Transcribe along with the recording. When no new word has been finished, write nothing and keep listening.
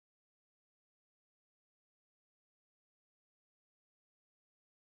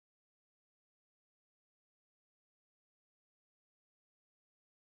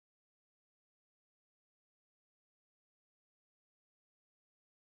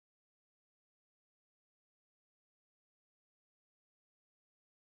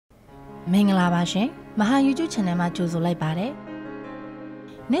မင်္ဂလာပါရှင်မဟာ YouTube Channel မှာကြိုဆိုလိုက်ပါတယ်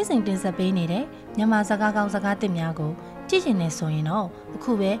နေ့စဉ်တင်ဆက်ပေးနေတဲ့မြန်မာစကားကောင်းစကားသစ်များကိုကြည့်ချင်နေဆိုရင်တော့အ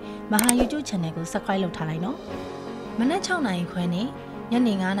ခုပဲမဟာ YouTube Channel ကို Subscribe လုပ်ထားလိုက်နော်မနက်6နာရီခွဲနဲ့ည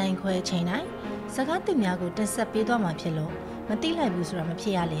နေ9နာရီခွဲအချိန်တိုင်းစကားသစ်များကိုတင်ဆက်ပေးသွားမှာဖြစ်လို့မသိလိုက်ဘူးဆိုတာမဖြ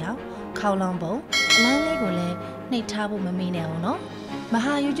စ်ရလေအောင်ခေါလောင်ပုံအလန်းလေးကိုလည်းနှိပ်ထားဖို့မမေ့နဲ့အောင်နော်မ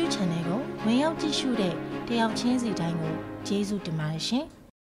ဟာ YouTube Channel ကိုဝင်ရောက်ကြည့်ရှုတဲ့တယောက်ချင်းစီတိုင်းကိုကျေးဇူးတင်ပါတယ်ရှင်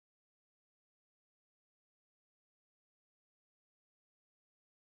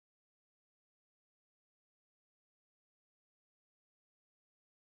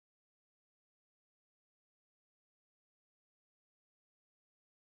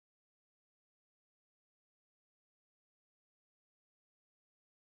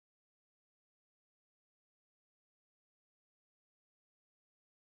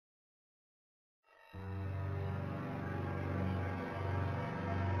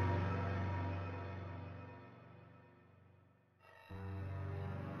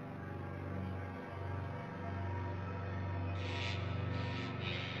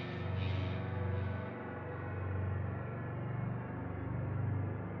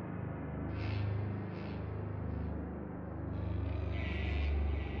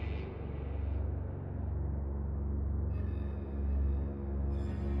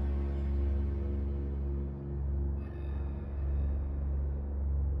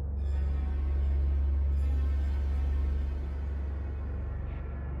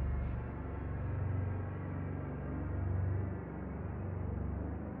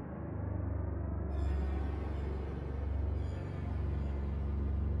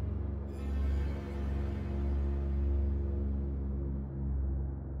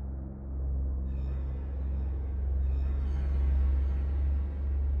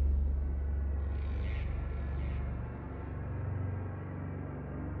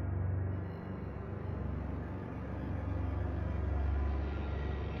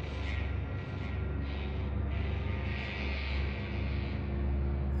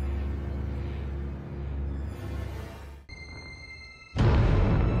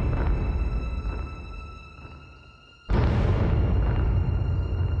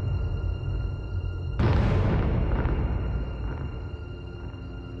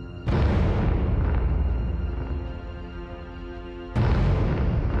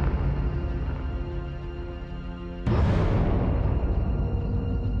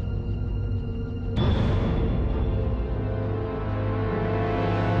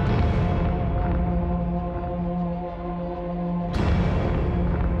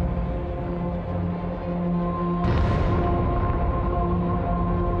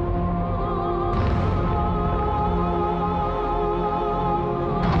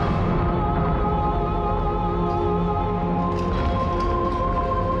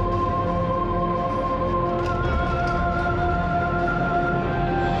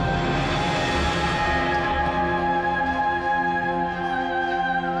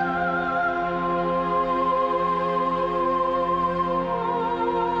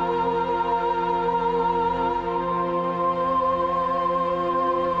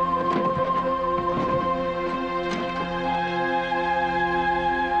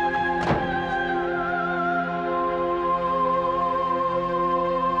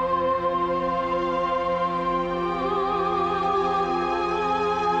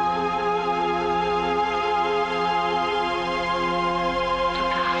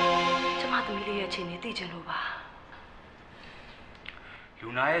လူ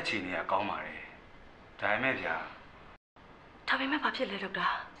နာရဲ့ခြေနေကကောင်းပါတယ်ဒါပေမဲ့ဗျာဒါပေမဲ့ဘာဖြစ်လဲဒေါက်တာ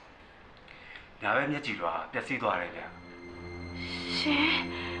ညာဘက်မျက်ကြည်တော့ပျက်စီးသွားတယ်ဗျာရှင်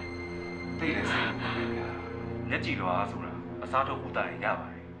သိတယ်စိဗျာမျက်ကြည်တော့ဆိုတာအစားထုတ်ဖို့တိုင်ရပါ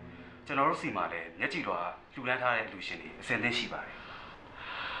တယ်ကျွန်တော်တို့စီမှာလည်းမျက်ကြည်တော့လှူဒန်းထားတဲ့လူရှင်တွေအစင်သင့်ရှိပါတယ်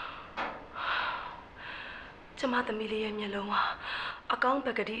ကျမသမီးလေးရဲ့မျက်လုံးဟာအကောင်းပ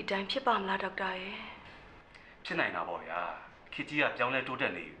ကတိအတိုင်းဖြစ်ပါမလားဒေါက်တာရဲ့ဖြစ်နိုင်တာပေါ့ဗျာခေတ်ကြီးကပြောင်းလဲတိုးတ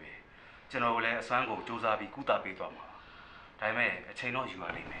က်နေပြီပဲကျွန်တော်ကလည်းအစွမ်းကုန်စူးစမ်းပြီးကုသပေးသွားမှာဒါပေမဲ့အချိန်တော့ယူရ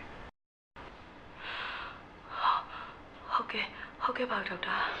လိမ့်မယ်ဟုတ်ကဲ့ပါဒေါက်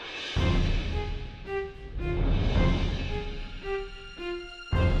တာ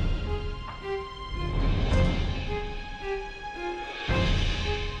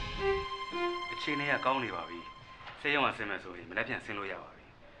အခြေအနေကကောင်းနေပါပြီဆေးရုံကဆင်းမယ်ဆိုရင်မနေ့ပြန်ဆင်းလို့ရပါပြီ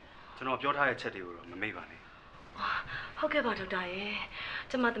ကျွန်တော်ပြောထားတဲ့ချက်တွေကိုတော့မမေ့ပါနဲ့ဟုတ်ကဲ့ပါဒေါက်တာရဲ့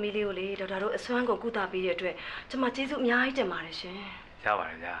ကျမသမီးလေးကိုလေဒေါက်တာတို့အစွမ်းကုန်ကုသပေးတဲ့အတွက်ကျမကျေးဇူးအများကြီးတင်ပါတယ်ရှင်ရပါ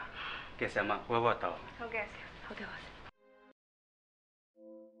တယ်ဗျာကဲဆရာမဝဲဝတ်တော့ဟုတ်ကဲ့ပါသ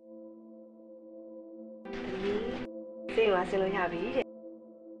မီးဆေးရုံကဆင်းလို့ရပြီတဲ့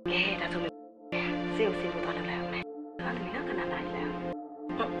ကဲဒါဆို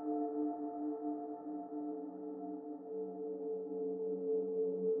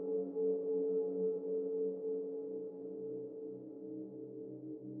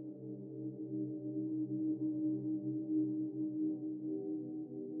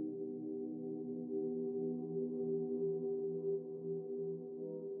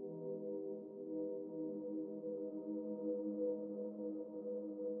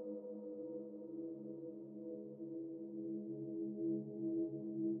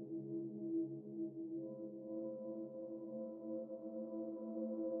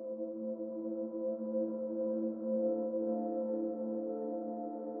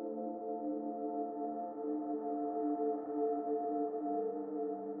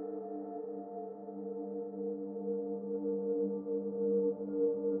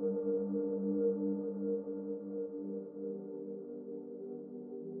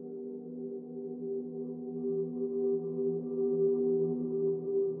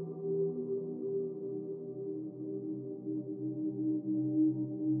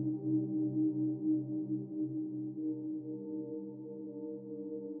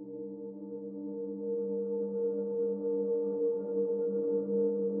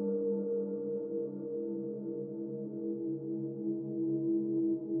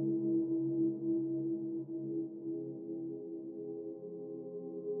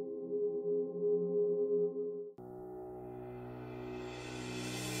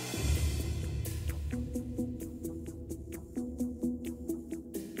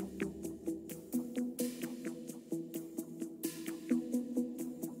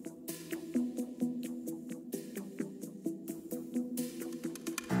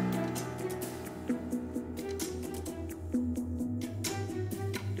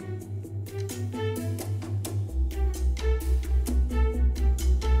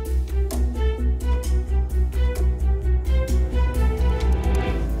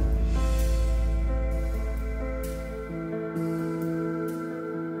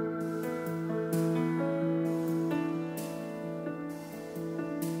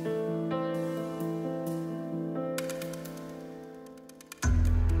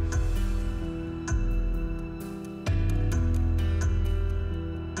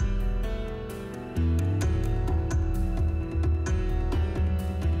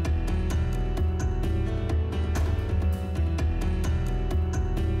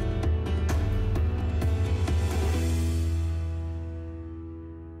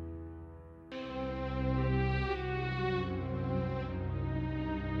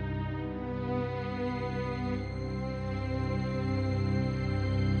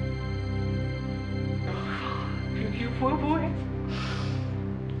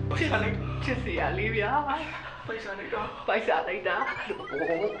ချစ်စရာလေးဗျာပိုက်စားလိုက်တာ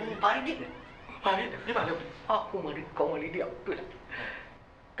ဘာဖြစ်လဲဒီမှာလို့ဟိုမလေးကောင်းမလေးတယောက်တွေ့လား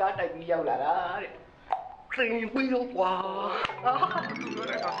ကားတိုက်ပြီးရောက်လာတာတဲ့ခင်ပြီးတော့ကွာသူပြော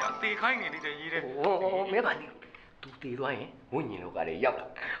တဲ့အခါကျတေခိုင်းနေသေးတယ်ရေးတဲ့မဲပါနေသူတည်သွားရင်ဝိညာဉ်လောကတွေရောက်လာ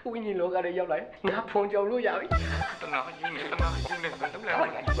ဝိညာဉ်လောကတွေရောက်လာရင်ငါဖုံကြောင်လို့ရပြီတနာရင်းနေဘယ်လိုလဲ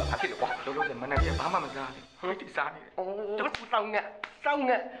ဘာဖြစ်လဲကွာလုံးစမနေရဘာမှမစားဘူးဒီစားနေတယ်တော့စောင်းငက်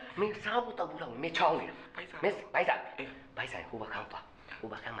မင်းစားဖို့တောက်ဘူးတော့မင်းချောင်းနေတာမင်းဘိုက်ဆိုင်ဟိုဘခ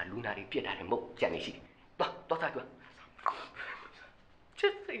န်းမှာလူနာတွေပြစ်ထားတယ်မဟုတ်ကြံနေရှိတယ်သွားစားကြွချ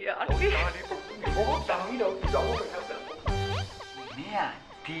စ်စရာလေးဘောတောင်းပြီးတော့ကြောက်ဖို့ပဲဆက်မင်း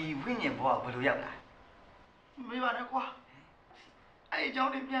ကဒီဝိညာဉ်ဘဝဘယ်လိုရောက်လာမေးပါနဲ့ကွာအဲ့အကြော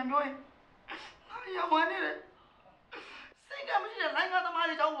င်းတွေပြန်ပြောရင်ငါရောက်ဝင်နေတယ်စိတ်ကမရှိတဲ့လိုင်းကားသမား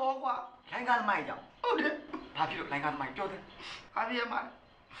တွေကြောင့်ဘောကွာလိုင်းကားသမားတွေကြောင့်ဟုတ်တယ်ဘာဖြစ်လို့လိုင်းကားသမားတွေပြောတယ်ဘာဖြစ်ရမှာ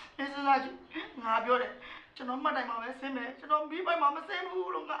လဲစဉ်းစားကြည့်ငါပြောတယ်ကျွန်တော်မှတ်တိုင်မှာပဲဆင်းမယ်ကျွန်တော်မီးပိုက်မှာမဆင်း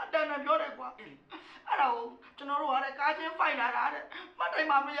ဘူးလို့ငါအတန်နဲ့ပြောတယ်ကွာအဲ့ဒါကိုကျွန်တော်တို့ကလည်းကားချင်းဖိုက်လာတာတဲ့မှတ်တိုင်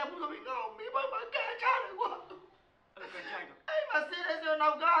မှာမရဘူးဆိုပြီးငါ့ကိုမီးပိုက်မှာကဲချတယ်ကွာအဲ့မှာဆင်းရဲဆို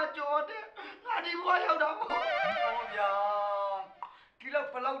တော့ကကြောတယ်ငါဒီဘွားရောက်တာပေါ့ဟောဗျာဒီလောက်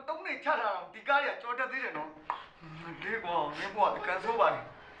ဘလောက်တုံးနေချတာတော့ဒီကားတွေကကြောတက်သေးတယ်နော်လေးကွာမင်းဘွားကန်ဆိုးပါလေ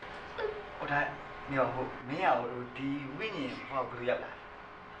ဟိုဒါနေဟိုမင်းရဟိုဒီဝိညာဉ်ဘွားဘယ်လိုရောက်လာ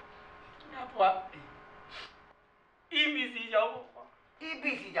ငါဘွားEBC ရောက်ပေါ့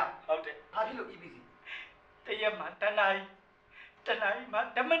EBC ကြောင့်ဟုတ်တယ်ဘာဖြစ်လို့ EBC တရက်မှာတနာရီမှာ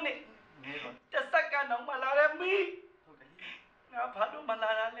10မိနစ်တစ်စက္ကန့်တော့မလာရမီဟုတ်တယ်ငါဘာလို့မလာ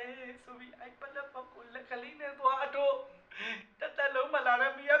ရလဲဆိုပြီးအဲ့ပလက်ပေါက်ကိုလက်ကလေးနဲ့သွားတော့တက်လုံးမလာရ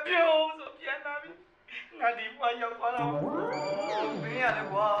မီအပြုံးဆိုပြန်လာပြီငါဒီဘွားရောက်သွားတော့မင်းရတယ်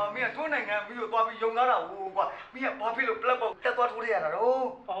ကွာမင်းကထိုးနိုင်ငံပြီးတော့သွားပြီးယုံသားတာဟိုကွာမင်းကဘာဖြစ်လို့ပလက်ပေါက်တက်သွားထိုးရတာတော့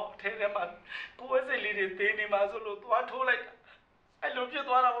ဟောထဲထဲမှာကိုယ်စိတ်လေးတွေသေးနေမှာဆိုလို့သွားထိုးလိုက်တာအဲ့လိုဖြစ်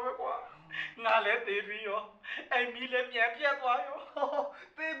သွားတာပဲကွာငါလည်းသေးပြီးရောအဲ့မီးလည်းပြန်ပြတ်သွားရော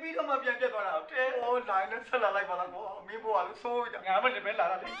သေပြီးတော့မှပြန်ပြတ်သွားတာဟုတ်တယ်ဟိုလိုင်းနဲ့ဆက်လာလိုက်ပါလားကွာမင်းဘွားလို့ဆိုးကြငါမလည်းပဲလာ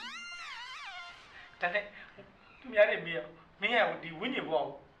တာလေဒါနဲ့သူများတွေမင်းရဒီဝင်းညင်ဘွား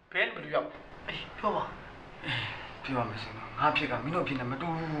ကိုဘယ်လိုရောက်အေးပြောပါပြောပါမယ်စင်ငါဖြစ်ကမင်းတို့ဖြစ်နေမတူ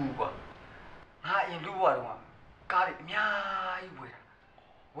ဘူးကွာငါအရင်လူဘွားတော့ကားတွေအများကြီးဝယ်တာ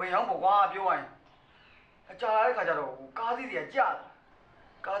ဝယ်ရောက်ပေါ့ကွာပြောရရင်အကြာတဲ့ခါကျတော့ကားသီးတွေကကြာတယ်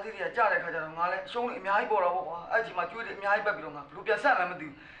ကားသီးတွေကကြာတဲ့ခါကျတော့ငါလည်းအရှုံးတွေအများကြီးပေါ်တော့ပေါ့ကွာအဲ့ဒီမှာကျွေးတွေအများကြီးပတ်ပြီးတော့ငါဘယ်လိုပြန်ဆက်မှန်းမသိ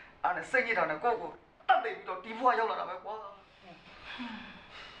ဘူးအဲ့ဒါစိတ်ညစ်တာနဲ့ကိုယ့်ကိုတတ်သိပြီးတော့ဒီဘွားရောက်လာတာပဲကွာ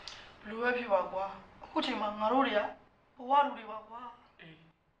ဘယ်လိုပဲဖြစ်ပါကွာအခုချိန်မှာငါတို့တွေကဘဝလူတွေပါကွာ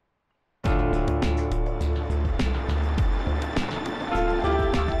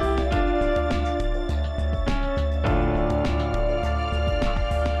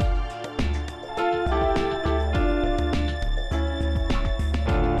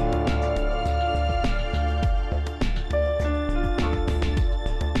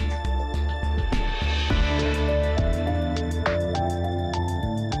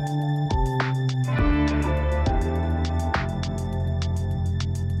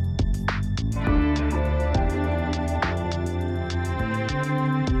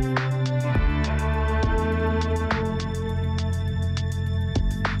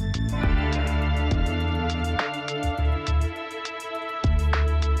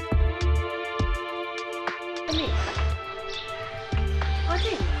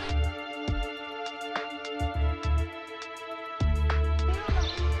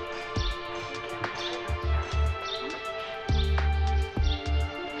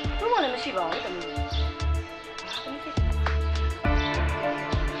ရှိပါဘူးတမီး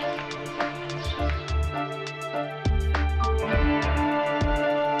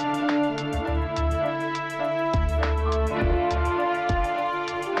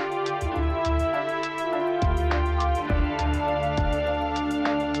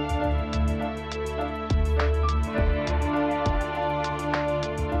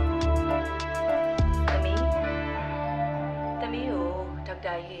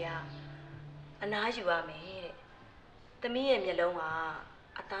အနားယူရမယ်တဲ့။သမီးရဲ့မျက်လုံးက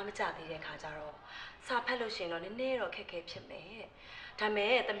အသားမကျသေးတဲ့ခါကျတော့စာဖတ်လို့ရှင်တော့နည်းနည်းတော့ခက်ခဲဖြစ်မယ်တဲ့။ဒါ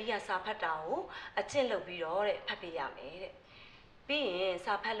မဲ့သမီးကစာဖတ်တာကိုအကျင့်လုပ်ပြီးတော့တဲ့ဖတ်ပြရမယ်တဲ့။ပြီးရင်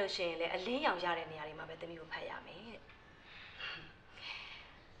စာဖတ်လို့ရှင်လည်းအလင်းရောင်ရတဲ့နေရာတွေမှာပဲသမီးကိုဖတ်ရမယ်တဲ့။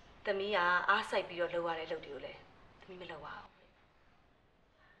သမီးကအားစိုက်ပြီးတော့လုပ်ရတဲ့လုပ်တွေကိုလည်းသမီးမလုပ်ပါဘူး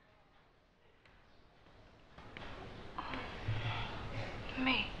။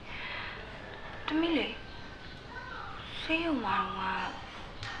မေတမီးလေဆေးရုံမှာ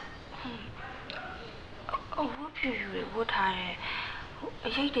တော့အဝတ်ဖြ ဖြူဖြူတွေဝတ်ထားတယ်အ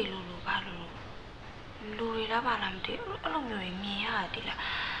ရိတ်တွေလိုလိုပါလိုလူတွေလားပါလားမသိအဲ့လိုမျိုးမြင်ရတယ်လား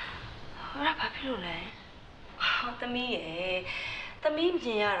အဲ့ဒါဘာဖြစ်လို့လဲသမီးရဲ့သမီးမြ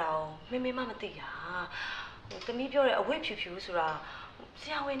င်ရတာကိုမမသိတာသမီးပြောတဲ့အဝတ်ဖြူဖြူဆိုတာဆ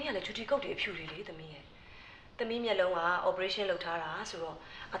ရာဝန်တွေကလည်းဂျူတီကုတ်တွေအဖြူတွေလေသမီးရဲ့သမီးမျက်လုံးက operation လုပ်ထားတာဆိုတော့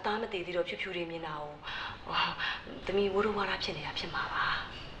အသားမတည်သေးတော့ဖြူဖြူတွေမြင်တာကိုသမီးဝိုးဝါးဖြစ်နေတာဖြစ်မှာပါ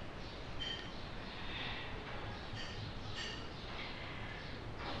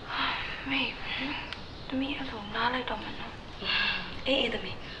မေသမီးအဲ့လိုနားလိုက်တော့မယ်နော်အေးသ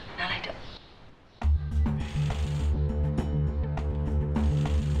မီးနားလိုက်တော့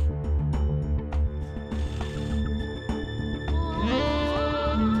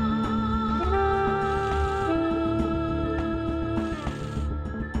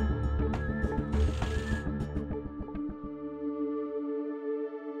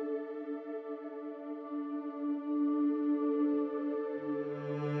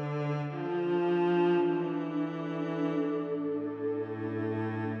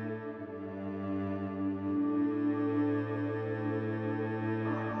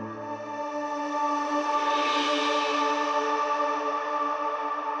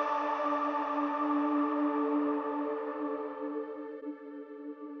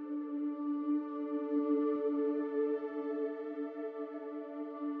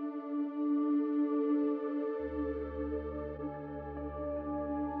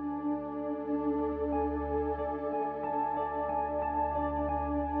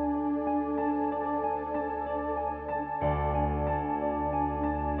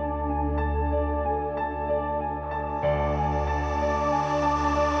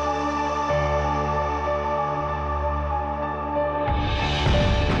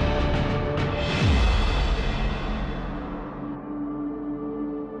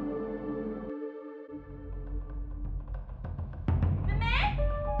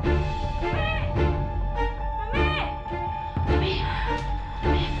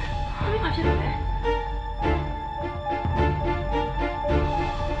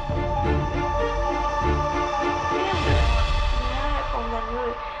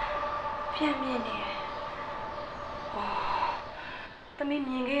သမီး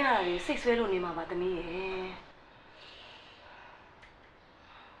မြင်ခဲ့ရတယ်စိတ်ဆွဲလို့နေမှာပါသမီးရဲ့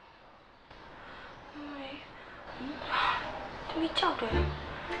သမီးကြောက်တယ်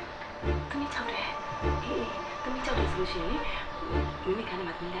သမီးကြောက်တယ်အေးသမီးကြောက်တယ်ဆိုလို့ရှိရင်မိမိခန်းထဲ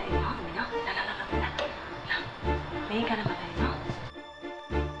မှာသမီးလိုက်နော်သမီးနော်လာမင်းခန်းထဲမှာလိုက်နော်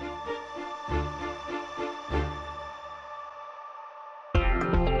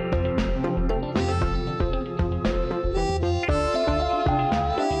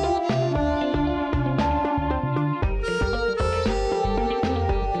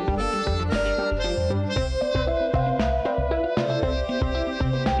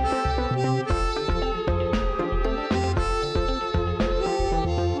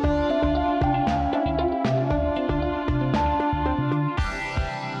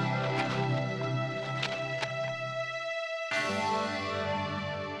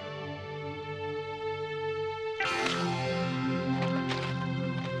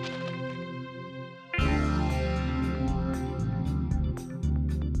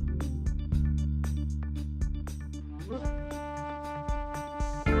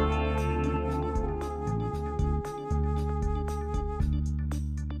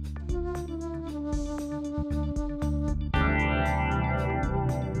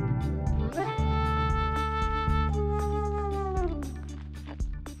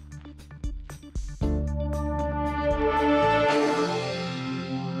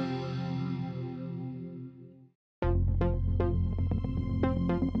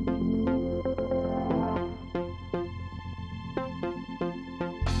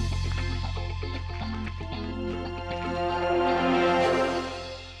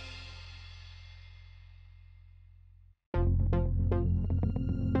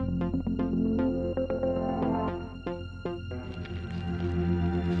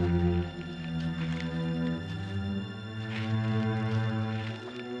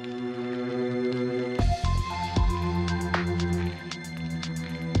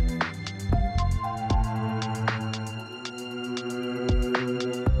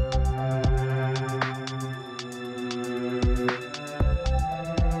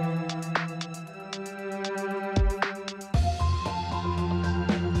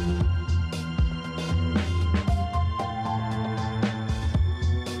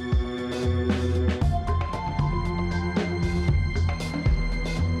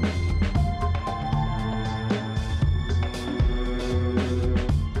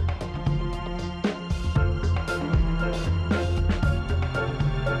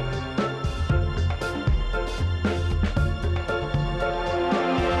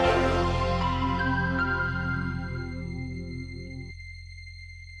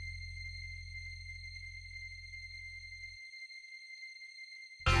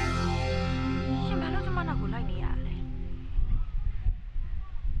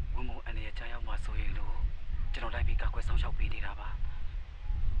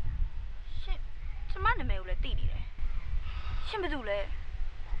ရှင်ဘာလုပ်လဲ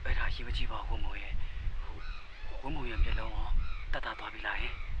အဲ့ဒါရေးမကြည့်ပါဘူးဝင်းမို့ရဲ့မျက်လုံးရောတတ်တာသွားပြီလားဟ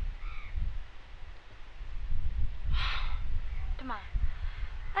င်ဒီမှာ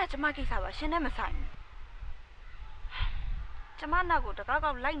အဲ့ကျမကိစ္စပါရှင်နဲ့မဆိုင်ဘူးကျမနောက်ကိုတကောက်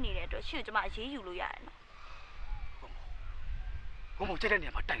ကောက်လိုက်နေတဲ့အတွက်ရှင်ကျမအေးယူလို့ရတယ်နော်ဝင်းမို့ကျတဲ့နေ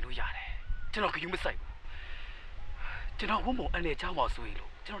ရာမှာတိုင်လို့ရတယ်ကျွန်တော်ကယူမဆိုင်ဘူးကျွန်တော်ဝင်းမို့အနေချောင်းပါဆိုရင်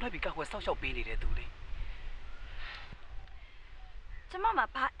လို့ကျွန်တော်လိုက်ပြီးကောက်ွယ်ဆောက်ရှောက်ပေးနေတဲ့သူလေကျမမှာ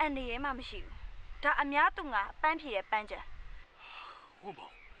ဘာအန်ဒီရဲမှမရှိဘူးဒါအများသူငါပန်းဖြည့်တဲ့ပန်းချံဝင်း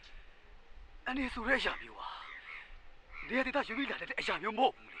မို့အနေဆိုတဲ့အရာမျိုးပါနေရာဒေသယူပြီးလာတဲ့အရာမျိုးမဟု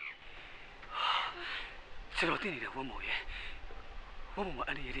တ်ဘူးလေကျွန်တော်သိနေတဲ့ဝင်းမို့ရဲ့ဝင်းမို့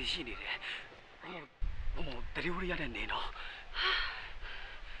အနေရည်ရှိနေတယ်ဝင်းမို့တရီဝရီရတဲ့နေတော့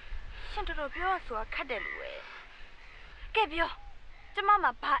ရှင်တော်တော်ပြောဆိုတာခက်တယ်လို့ပဲကဲပြောကျမ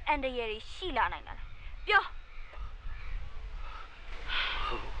မှာဘာအန်ဒီရဲရှိလာနိုင်တာလဲပြော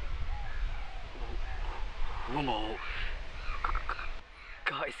ဝင်းမို့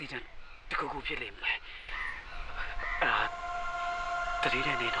ကားအက်ဆီဒန့်တခုခုဖြစ်လိမ့်မယ်တရီ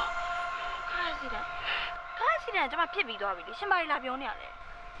တဲ့နေတော့ကားအက်ဆီဒန့်ကျမဖြစ်ပြီးသွားပြီလေရှင်မလာပြောနေရလဲ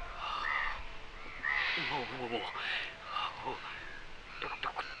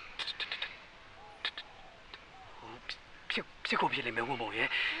ဖြစ်ကိုဖြစ်လိမ့်မယ်ဝင်းမို့ရဲ့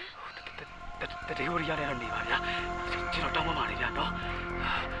တရီဝရီရတဲ့နေပါဗျာကျွန်တော်တောင်းပန်ပါတယ်ဗျာနော်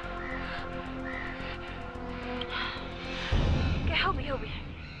ကဲဟုတ်ပြီ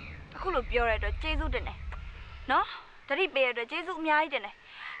အခုလိုပြောရတဲ့အတွက်ကျေးဇူးတင်တယ်နော်တတိပေးရတဲ့အတွက်ကျေးဇူးအများကြီးတင်တယ်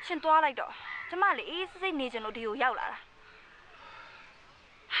ရှင်သွားလိုက်တော့ကျမလေအေးစိတ်နေချင်လို့ဒီကိုရောက်လာတာ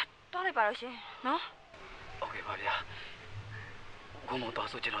သွားလိုက်ပါတော့ရှင်နော်โอเคပါဗျာဝင်းမို့တော့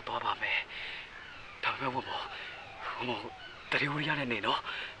ဆိုကျွန်တော်သွားပါမယ်ဒါပေမဲ့ဝင်းမို့တရီဝရီရတဲ့နေနော်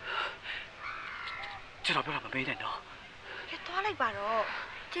ကျွန်တော်ပြောတာမပေးနဲ့နော်ကဲသွားလိုက်ပါတော့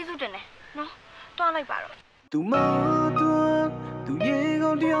ကျေးဇူးတင်တယ်နော်သွားလိုက်ပါတော့သူမတော့သူရေ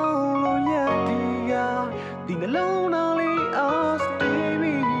ကုန်တောင်းလို့ရတဲ့ကဒီနှလုံးသားလေးအားစတေး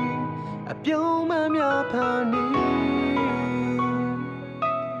မီအပြုံးမများဖန်နေ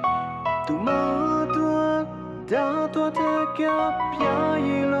သူမတော့ဒါတော့တဲ့ကပြရ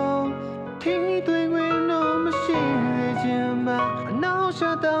လို့ထင်းသွင်းဝင်တော့မရှိခြင်းမအနောက်ရှ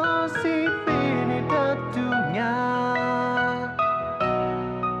တာစီပေးနေတဲ့သူငါ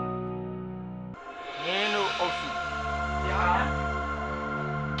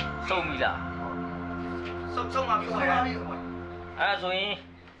ဆုံးပြီလားဆုံးပါပြီအဲ့ဒါဆိုရင်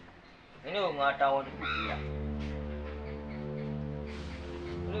မင်းတို့ငါတာဝန်တစ်ခုပြရမင်း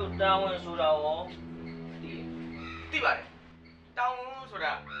တို့တာဝန်ဆိုတာရောသိပါတယ်တောင်းဆို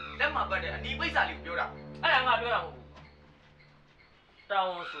တာလက်မှာပတ်တဲ့အနီးပိတ်စာလေးကိုပြောတာအဲ့ဒါငါပြောတာမဟုတ်ဘူးတာဝ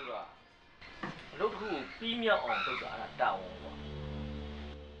န်ဆိုတာအလုပ်တစ်ခုကိုပြီးမြောက်အောင်လုပ်တာအဲ့ဒါတာဝန်ပေါ့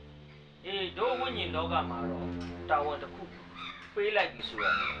အေးတို့ဝိညာဉ်လောကမှာတော့တာဝန်တစ်ခုပေးလိုက်ပြီဆို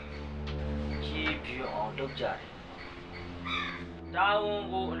တော့ကြည်ပြောအောင်လုပ်ကြတယ်တာဝန်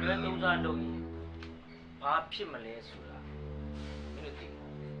ကိုအလွဲသုံးစားလုပ်ရင်ဘာဖြစ်မလဲဆိုတာမင်းတို့သိမှာ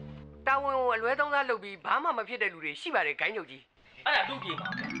တာဝန်ကိုအလွဲသုံးစားလုပ်ပြီးဘာမှမဖြစ်တဲ့လူတွေရှိပါတယ်ဂိုင်းချုပ်ကြီးအဲ့ဒါလူပြေမှာ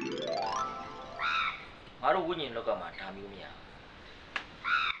ငါတို့ဝိညာဉ်လောကမှာဒါမျိုးမရ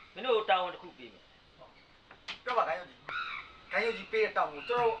မင်းတို့တာဝန်တစ်ခုပေးမယ်ပြောပါဂိုင်းချုပ်ကြီးပေးတဲ့တောင်းကို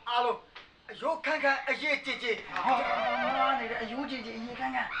ကျွန်တော်အားလုံးအယိုးခန်းခန်းအရေးကြည်ကြည်ဟာနေတဲ့အယိုးကြည်ကြည်အရေးခ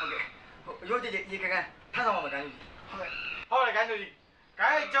န်းခန်းဟုတ်ကဲ့အယိုးကြည်ကြည်အရေးခန်းခန်းထမ်းဆောင်ပါမယ်ဂိုင်းချုပ်ကြီးဟုတ်တယ်ဂိုင်းချုပ်ကြီး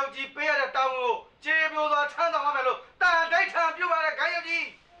ဂိုင်းချုပ်ကြီးပေးရတဲ့တောင်းကိုကျေပြိုးစွာထမ်းဆောင်ရမယ်လို့တန်ဒိဋ္ဌာန်ပြုပါတယ်ဂိုင်းချုပ်ကြီး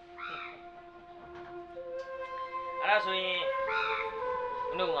အဲ့ဒါဆိုရင်မ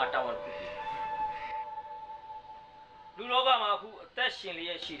င်းတို့ငါတာဝန်တစ်ခုပေးလူလောကမှာအခုအသက်ရှင်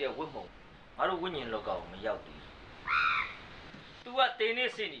လျက်ရှိတဲ့ဝိမုံငါတို့ဝိညာဉ်လောကကိုမရောက်သေးဘူး तू ကတင်းနေ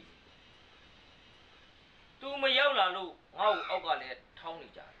စင်နေतू မရောက်လာလို့ငါ့ကိုအောက်ကလည်းထောင်းနေ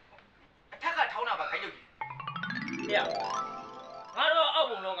ကြတယ်အထက်ကထောင်းတာပါခိုင်းရုပ်ကြီးဟဲ့ငါတို့အောက်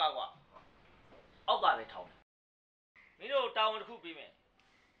ဘုံလောကကွာအောက်ကလည်းထောင်းတယ်မင်းတို့တာဝန်တစ်ခုပေးမယ်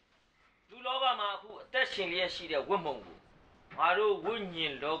လူလောကမှာအခုအသက်ရှင်လျက်ရှိတဲ့ဝိမုံကိုငါတို့ဝိညာ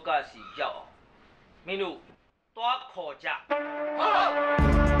ဉ်လောကစီရောက်အောင်မင်းတို့သွားခေါ်ကြ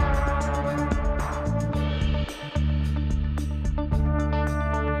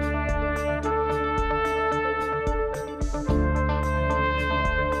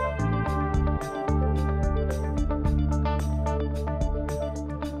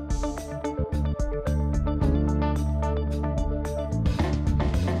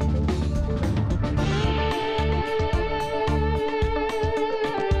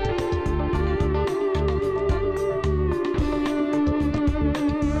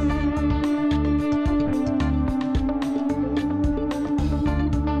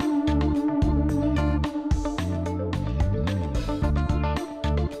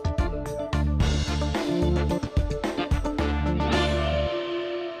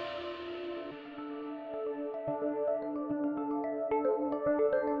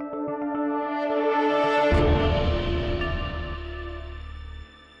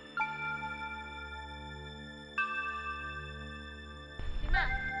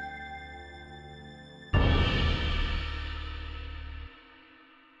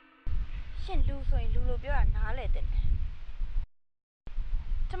ရှင်လူဆိုရင်လူလိုပြောတာနားလေတဲ့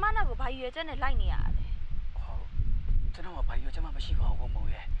ကျမနောက်ကိုဘာရွယ်ချက်နဲ့လိုက်နေရတာလဲဟုတ်ကျွန်တော်ကဘာရွယ်ချက်မှမရှိပါဘူးဝုံမို့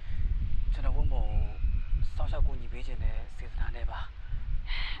ရဲ့ကျွန်တော်ဝုံမို့စောင့်ရှောက်ကူညီပေးခြင်းနဲ့စေတနာနဲ့ပါ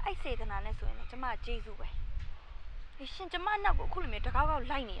အဲ့စေတနာနဲ့ဆိုရင်လည်းကျမကျေးဇူးပဲရှင်ကျမနောက်ကိုအခုလိုမျိုးတကောက်ကောက်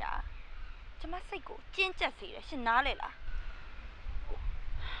လိုက်နေတာကျမစိတ်ကိုကျဉ်းကျပ်စေတယ်ရှင်နားလေလား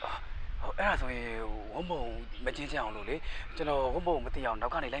ဟုတ်အဲ့ဒါဆိုရင်ဝုံမို့မကျဉ်းချအောင်လို့လေကျွန်တော်ဝုံမို့မသိအောင်နော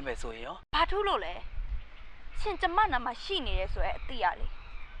က်ကနေလိုက်မယ်ဆိုရင်ရောဘာထူးလို့လဲရှင်ကျမနာမှာရှိနေတယ်ဆိုရဲအတိရလေ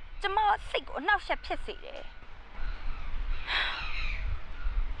ကျမစိတ်ကိုအနှောက်အယှက်ဖြစ်စေတယ်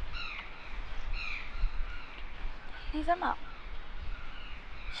နေစမ်းမ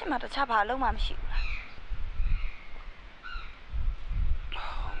ရှင်မတခြားဘာအလုံးမှမရှိဘူးလား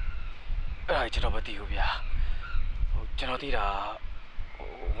အဲ့ဒါကျွန်တော်မသိဘူးဗျာဟိုကျွန်တော်သိတာ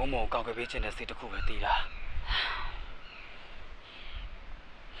ဝုံမို့ကောင်းကပေးခြင်းနဲ့စိတ်တစ်ခုပဲသိတာ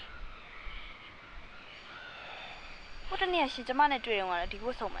ဟိုတနေ့ရှင်ကျမနဲ့တွေ့တော့လည်းဒီ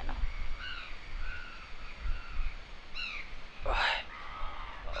ကိုဆုံးမယ်နော်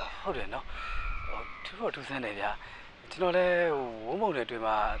ဟုတ်တယ်နော်သူတို့ထူးဆန်းတယ်ဗျာကျွန်တော်လည်းဝုံမုံတွေတွေ့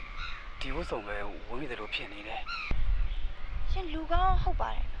မှာဒီဝတ်စုံပဲဝင်းမိတယ်လို့ဖြစ်နေတယ်ရှင်လူကောင်းဟုတ်ပါ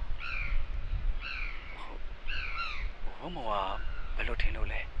တယ်ဝုံမုံကဘယ်လိုထင်လို့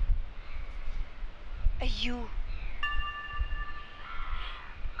လဲအယူ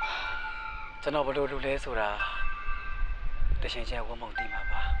ကျွန်တော်ဘယ်လိုလုပ်လဲဆိုတာတရှင်ချင်းဝုံမုံသိမှာ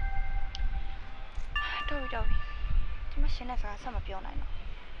ပါတော်ပြီဒီမရှင်နဲ့စကားဆက်မပြောနိုင်တော့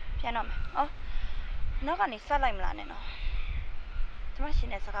ပြန်တော့မယ်နောက်ကနေဆက်လိုက်မလားနဲ့နော်ဒီမရှင်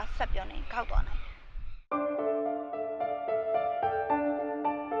နဲ့စကားဆက်ပြောနေခောက်သွားနိုင်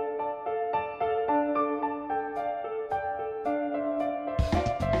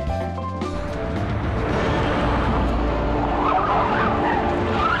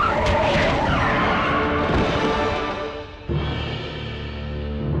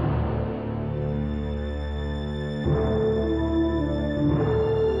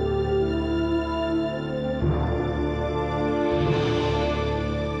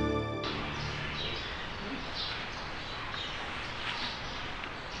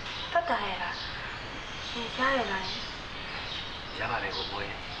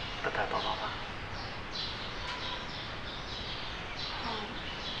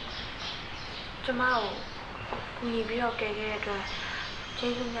ကျမကိုကူညီပြီးတော့ကယ်ခဲ့တဲ့အတွက်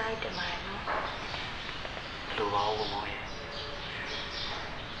ကျေးဇူးအများကြီးတင်ပါတယ်နော်လိုပါဦးဝုံမုံရဲ့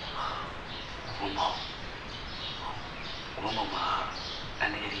ဝုံမုံမှာအ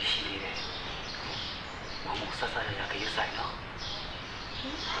နေရရှိနေတယ်ဝုံမုံဆက်ရကြကြည့်ဆိုင်နော်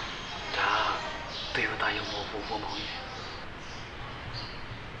ဒါတေဝတာရုံမဟုတ်ဘူးဝုံမုံရဲ့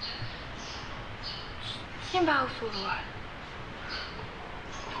ရှင်ပါဦးဆိုလို့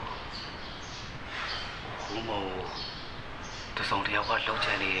ဝုံမုံတစုံတယောက်ကလှုပ်ချ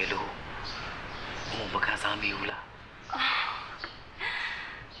င်နေတယ်လို့ဝုံမုံမခံစားမိဘူးလား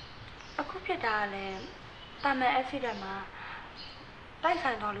အခုဖြစ်တာကလည်းတာမန် accident မှာတိုက်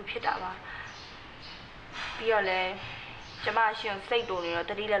ဆိုင်တော်လူဖြစ်တာပါပြီးတော့လည်းကျမရှင်စိတ်တုန်နေတော့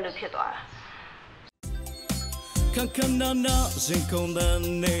တတိလက်လို့ဖြစ်သွားတာ看看那那人工的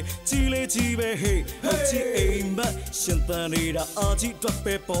你，积累积备嘿，好几အိမ်မက်ရှင်သန်နေတာအာကြီးတွက်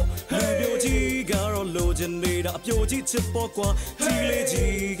ပဲပေါ့လူမျိုးကြီးကတော့လိုချင်နေတာအပြိုကြီးချစ်ပေါ်ကွာကြီးလေး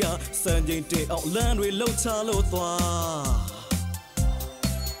ကြီးကစံချိန်တင်အောင်လမ်းတွေလှုပ်ချလို့သွား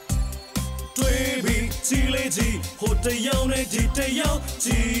တွေးပြီးကြီးလေးကြီးဟိုတယောက်နဲ့ဒီတယောက်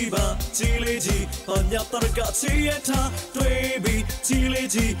ကြီးပါကြီးလေးကြီးဘာညတရကချီရထားတွေးပြီးကြီးလေး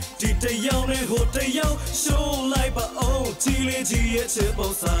ကြီးဒီတယောက်နဲ့ဟိုတယောက်ရှိုးလိုက်ပါအောင်ကြီးလေးကြီးရဲ့ချစ်ပုံ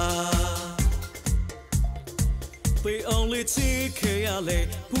စာThey only take care of it.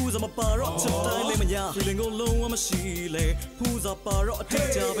 Who's a parrot? Sometimes they manya. Feeling alone, I'm a shile. Who's a parrot?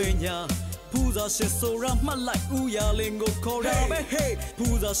 Take a benya. Who's a shit so round my life? Uya lingo kora be hey.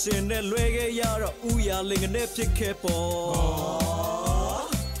 Who's a shit ne lege yara? Uya ling ne pick kepo.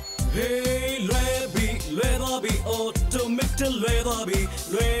 Hey, leather be automatic leather be.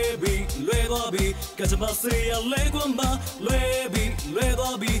 Catch my say a leg on my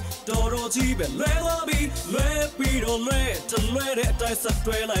leather be. Doro jibe leather be don't let it die set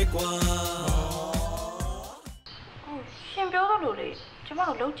like one. ရှင်ပြောတော့လို့လေကျမ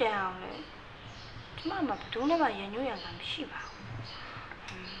ကိုလုံးကြံအောင်လေကျမမှာဘယ်သူနဲ့မှရန်ညွှန်းရံတာမရှိပါဘူး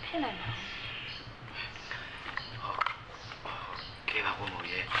ဖြစ်နိုင်ပါကဲပါဘုံမ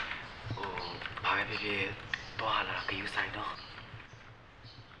ရဲ့ဘာပဲဖြစ်ဖြစ်သွားလာကြယူဆိုင်တော့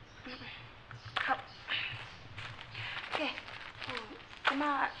ဟုတ်ကဲကျမ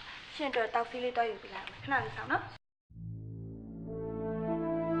ရှင်တို့တောက်ဖီးလေးတော့ယူပြလိုက်မယ်ခဏလေးဆောင်နော်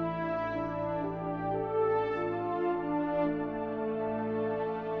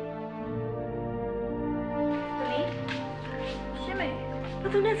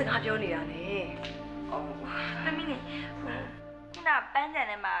နဲ့စကားပြောနေရလဲသမီးလေးခုနပန်းကြံ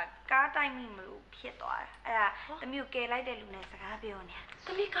ထဲမှာကားတိုက်မိမလို့ဖြစ်သွားတာအဲ့ဒါသမီးကိုကယ်လိုက်တဲ့လူနဲ့စကားပြောနေတာသ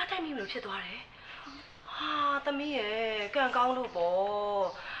မီးကားတိုက်မိမလို့ဖြစ်သွားတယ်ဟာသမီးရဲ့ကံကောင်းလို့ပေါ့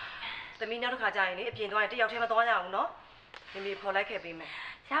သမီးနောက်တစ်ခါကြာရင်လေအပြင်သွားရင်တယောက်တည်းမသွားရအောင်နော်မိဖော်လိုက်ခဲ့ပေးမယ်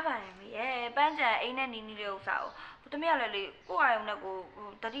ရပါတယ်မိရဲ့ပန်းကြံအိမ်နဲ့နီးနီးလေးဥစ္စာကိုသမီးကလည်းလေကိုယ့်အာယုံနဲ့ကို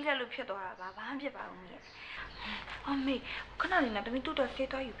တတိလက်လို့ဖြစ်သွားတာဘာမှဖြစ်ပါဘူးမိရဲ့အမေခဏလေးနဲ့သမီးတူတော့ဆေး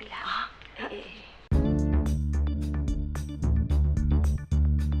သွားယူပြီလားအေး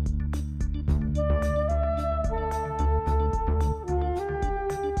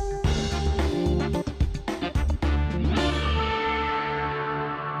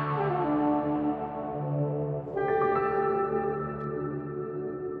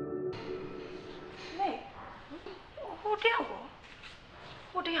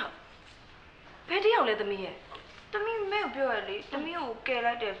သမီးရဲ့သမီးမဲကိုပြောရလေသမီးကိုကယ်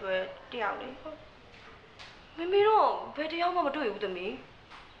လိုက်တယ်ဆိုရတယောက်လေမမေတော့ဘယ်တယောက်မှမတွေ့ဘူးသမီး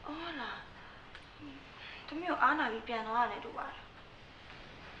ဟုတ်လားသမီးကိုအားနာပြီးပြန်သွားရတယ်တူပါတယ်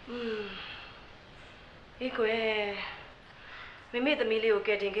အေးကွယ်မမေသမီးလေးကိုက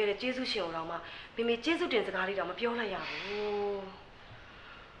ယ်တင်ခဲ့တဲ့ကျေးဇူးရှင်အောင်တော့မှမမေကျေးဇူးတင်စကားလေးတော့မပြောလိုက်ရဘူး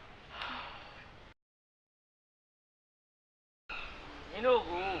မင်းတို့က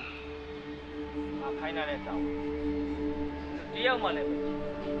ခိုင်းတဲ့တောင်းတယောက်မှလည်းပဲ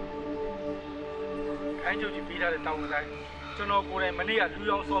ခိုင်းချုပ်ကြီးပေးထားတဲ့တောင်းတိုင်းကျွန်တော်ကိုယ်တိုင်မနေ့ကလူ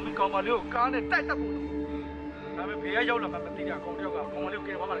ရောင်စော်ပြီးကောင်မလေးကိုကားနဲ့တိုက်တက်ဖို့ဒါပေမဲ့ဘေးရောက်လာမှမသိတာကောင်တယောက်ကကောင်မလေးကိုက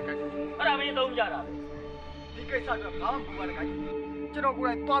ယ်သွားမှလည်းခိုင်းချုပ်အဲ့ဒါမင်းသုံးကြတာဒီကိစ္စကဘာမှမပူပါနဲ့ခိုင်းချုပ်ကျွန်တော်ကိုယ်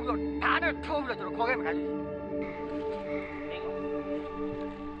တိုင်သွားပြီးတော့ဓာတ်နဲ့ထိုးပြီးတော့ကျွန်တော်ခေါ်ခဲ့မှာခိုင်းချုပ်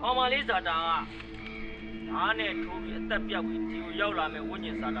ကောင်မလေးဇာတာကဓာတ်နဲ့ထိုးပြီးအသက်ပြောက်ပြီးဒီကိုရောက်လာမယ်ဝိ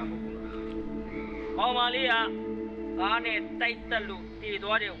ညာဉ်ဇာတာမဟုတ်ဘူးကောင်မလေးကကားနဲ့တိုက်တက်လို့တည်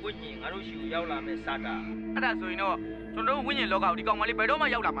သွားတဲ့ဝိညာဉ်ငါတို့ရှိကိုရောက်လာမယ်စာတာအဲ့ဒါဆိုရင်တော့ကျွန်တော်တို့ဝိညာဉ်လောကကိုဒီကောင်မလေးဘယ်တော့မှ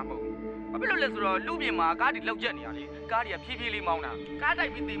ရောက်လာမှာမဟုတ်ဘူးဘာဖြစ်လို့လဲဆိုတော့လူပြင်မှာကားတွေလောက်ကျက်နေရလေကားတွေကဖြည်းဖြည်းလေးမောင်းတာကားတို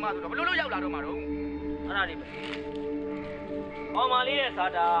က်ပြီးတည်မှဆိုတော့ဘယ်လိုရောက်လာတော့မှာတော့အဲ့ဒါလေးပဲကောင်မလေးရဲ့စာ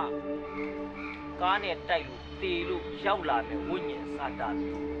တာကားနဲ့တိုက်လို့တည်လို့ရောက်လာမယ်ဝိညာဉ်စာတာ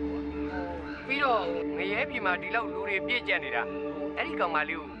ပြီးတော့ငရဲပြည်မှာဒီလောက်လူတွေပြည့်ကျက်နေတာအဲ့ဒီကောင်မ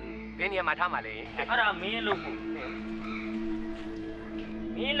လေးကိုဘယ်နေရာမှာထားမှာလဲအဲ့ဒါမင်းလုပ်ဖို့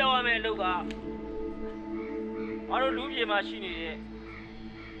မင်းလုပ်ရမယ့်အလုပ်ကငါတို့လူပြေမှာရှိနေတဲ့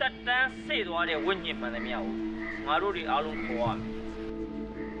တက်တန်းစေ့သွားတဲ့ဝိညာဉ်မှန်သမျှကိုငါတို့တွေအားလုံးခေါ်ရမယ်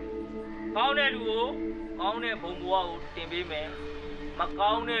ကောင်းတဲ့လူကိုကောင်းတဲ့ဘုံဘဝကိုတင်ပေးမယ်မ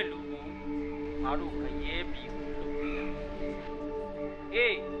ကောင်းတဲ့လူကိုငါတို့ခရဲပြီးလုပ်ပေးတယ်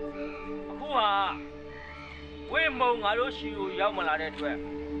အေးအခုဟာဝိမုံငါတို့ရှိကိုရောက်မလာတဲ့အတွက်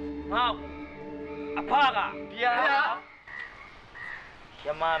ငါအဖကဗျာယ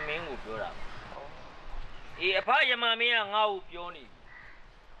မမင်းကိုပြောတာအေးအဖယမမင်းကငါ့ကိုပြောနေ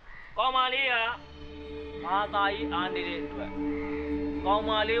ကောင်မလေးကမာသာကြီးအားနေတဲ့အတွက်ကောင်မ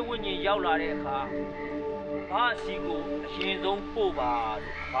လေးဝိညာဉ်ရောက်လာတဲ့အခါဘာစီကိုအရင်ဆုံးပို့ပါ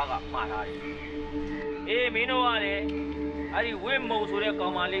လို့ဘာကမှားထားတယ်အေးမင်းတို့ကလည်းအဲ့ဒီဝိမုံဆိုတဲ့ကော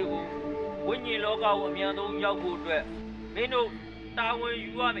င်မလေးကိုဝိညာဉ်လောကကိုအမြန်ဆုံးရောက်ဖို့အတွက်မင်းတို့တာဝန်ယူ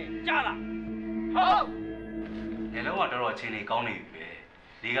ရမယ်ကြားလားဟုတ်ညလုံးကတော်တော်ချင်းနေကောင်းနေပြီပဲ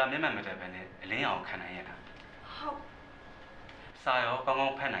ဒီကမျက်မှန်မတက်ပဲနဲ့အလင်းအောင်ခံနိုင်ရတာဟုတ်စာရောကောင်းကော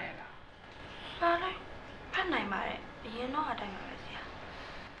င်းဖတ်နိုင်ရတာစာလိုက်ဖတ်နိုင်ပါတယ်အရင်တော့အတိုင်းပါပဲဆရာ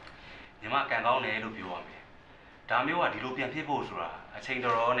ညီမကန်ကောင်းတယ်လို့ပြောရမယ်ဒါမျိုးကဒီလိုပြန်ဖြစ်ဖို့ဆိုတာအချိန်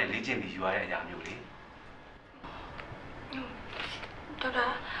တော်တော်နဲ့လေ့ကျင့်ပြီးယူရတဲ့အရာမျိုးလေဒေါက်တာ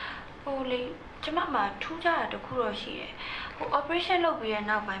ဟိုလေကျမမှာထူးခြားတာတခုတော့ရှိတယ်ဟို operation လုပ်ပြီးတဲ့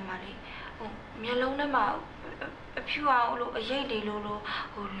နောက်ပိုင်းမှာလေဟိုမျက်လုံးထဲမှာအဖြူအောင်လို့အရိပ်တွေလို့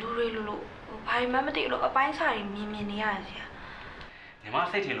ဟိုလူတွေလို့ဘာမှမသိလို့အပိုင်းစားတွေမြင်နေရတယ်ဆရာညီမ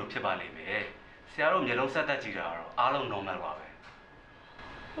စိတ်ထင်လို့ဖြစ်ပါလိမ့်မယ်ဆရာတို့မျက်လုံးဆက်သက်ကြည့်တာတော့အားလုံး normal ပါပဲ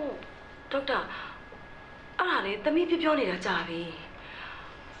ဟုတ်ဒေါက်တာအဲ့ဒါလေသမီးပြောနေတာကြာပြီ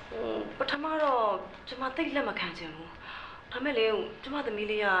ဟိုပထမတော့ကျမသိလက်မခံချင်ဘူးဒါမဲ့လေကျမသမီး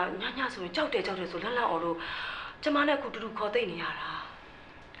လေးကညဆိုရင်ကြောက်တယ်ဆိုလန့်အော်လို့ကျမနဲ့အခုတူတူခေါ်သိနေရတာ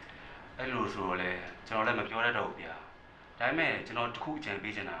အဲ့လိုဆိုတော့လေကျွန်တော်လည်းမပြောတတ်တော့ဘူးဗျာဒါပေမဲ့ကျွန်တော်တခုအကြံ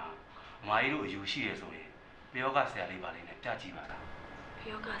ပေးချင်တာအမကြီးတို့အယူရှိရဆိုရင်ပယောဂဆရာလေးပါလေးနဲ့ပြကြည့်ပါလားပ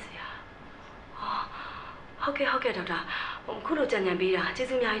ယောဂဆရာဟုတ်ကဲ့ဒေါက်တာအခုလိုကြံ့ပေးတာကျေး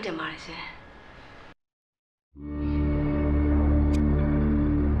ဇူးအများကြီးတင်ပါတယ်ရှင်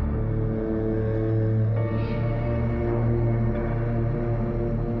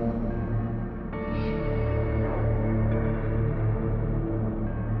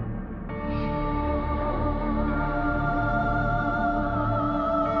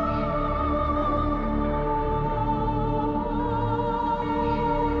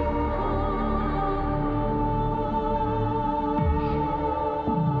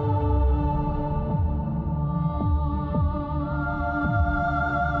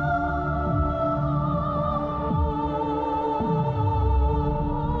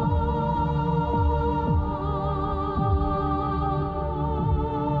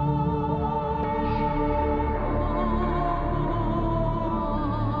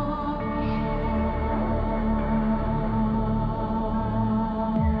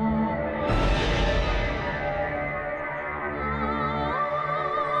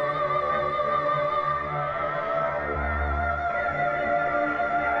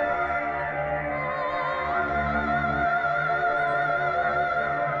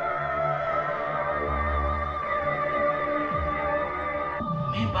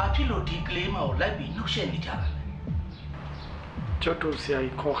ဘာဖြစ်လို့ဒီကလေးမကိုလိုက်ပြီးနှုတ်ဆက်နေကြတာလဲကျော်တို့ဆရာ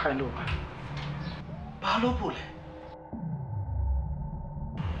ကြီးခေါ်ခိုင်းလို့ပါဘာလို့ဖို့လဲ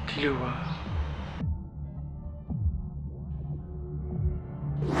ဒီလိုပါ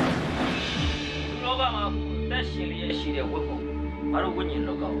လောကမှာတက်ရှင်လေးရရှိတဲ့ဝတ်ပုံငါတို့ဝိညာဉ်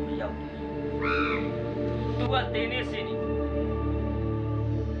လောကကိုမရောက်ဘူးသူကတင်းနေစင်းနေ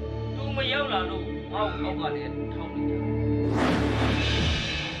သူမရောက်လာလို့ငါ့ကိုအောက်ကလည်းထောင်း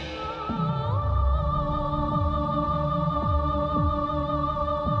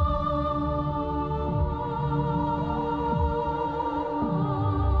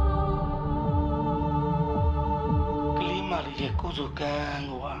တယ်ကိုစုကံ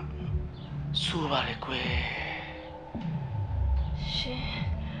ကဆိုးပါတယ်ကွယ်ရှင်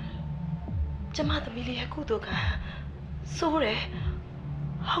ကျမသမီးလေးရဲ့ကုသိုလ်ကံဆိုးတယ်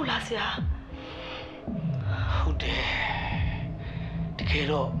ဟုတ်လားဆရာဟုတ်တယ်တကယ်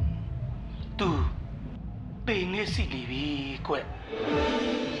တော့သူပေနေစီနေပြီကွယ်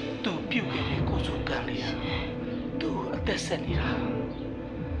သူပြုတ်ခဲ့တဲ့ကိုစုကံလေးသူအသက်ဆက်နေတာ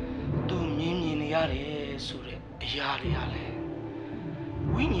သူမြင်နေရတယ်ဆိုတဲ့အရာတွေဟာလေ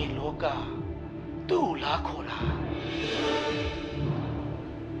ဝိညာဉ်လောကသူ့လာခေါ်တာ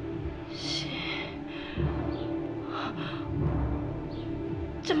ရှင်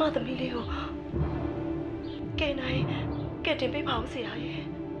ကျမသမီးလေးကိုကဲနိုင်ကဲတင်ပေးပါဦးဆရာရဲ့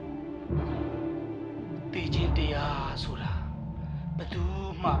တည်ခြင်းတရားဆိုတာဘယ်သူ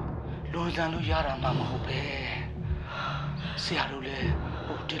မှလွန်ဆန်လို့ရတာမှမဟုတ်ပဲဆရာတို့လည်း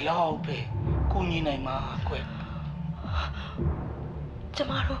ဒီလောက်ပဲကိုကြီးနိုင်မှာကွယ်ကျ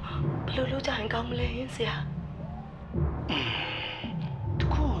မတို့ဘယ်လိုလုပ်ကြရင်ကောင်းမလဲဆရာတ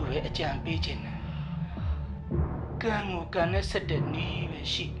ခုပဲအကြံပေးခြင်းနဲ့ကံကိုကံနဲ့ဆက်တဲ့နည်းပဲ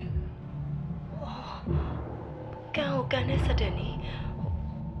ရှိတယ်ကံကိုကံနဲ့ဆက်တဲ့နည်း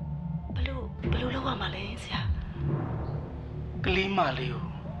ဘယ်လိုလုပ်ရမှာလဲဆရာကလေးမလေးကို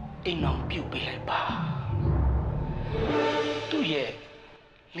အိမ်အောင်ပြုတ်ပေးလိုက်ပါသူ့ရဲ့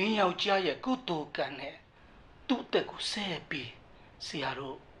လင်းယောက်ျားရဲ့ကုသိုလ်ကံနဲ့သူ့အသက်ကိုဆဲပြီးဆရာ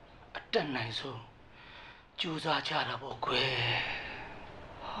တို့အတက်နိုင်ဆုံးကြိုးစားကြတာပေါ့ကွယ်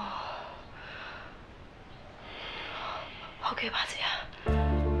ဟုတ်ကဲ့ပါဆရာ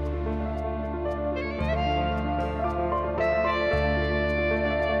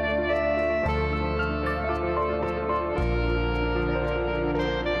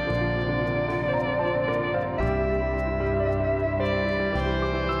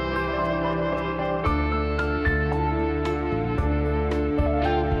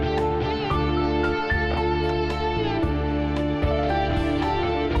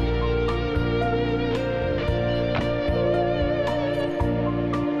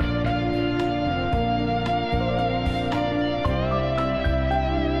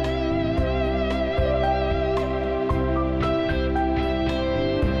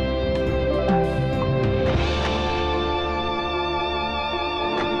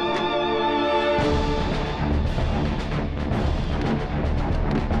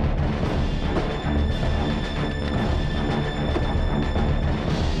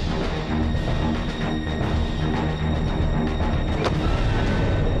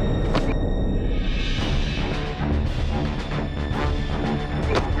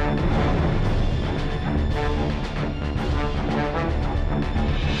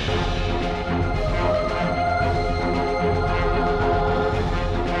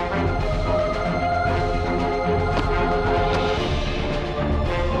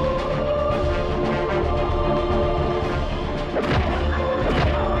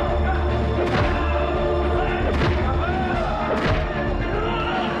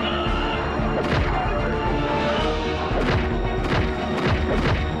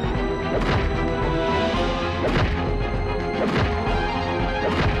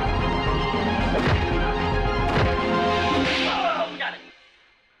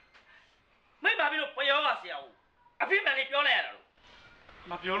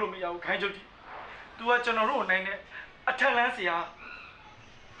ပြောလို့မရဘူးခိုင်းချုပ်ကြီး तू ကကျွန်တော်တို့နိုင်တဲ့အထက်လန်းဆရာ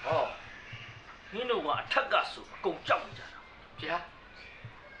ဟောမင်းတို့ကအထက်ကဆိုအကုန်ကြောက်နေကြတာဗျာ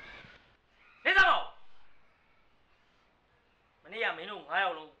နေသားမနေ့ကမင်းတို့9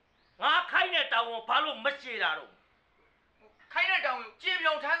ယောက်လုံးငါခိုင်းတဲ့တောင်ကိုဘာလို့မချေတာတော့ခိုင်းတဲ့တောင်ကိုကြေ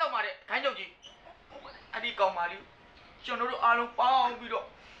ပြောင်ထမ်းတော့မှာတဲ့ခိုင်းချုပ်ကြီးအဲ့ဒီကောင်မလေးကျွန်တော်တို့အားလုံးပေါင်းပြီးတော့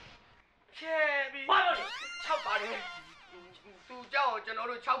ချဲပြီးဘာလို့လဲ6ပါတယ်သူကြောက်ကျွန်တော်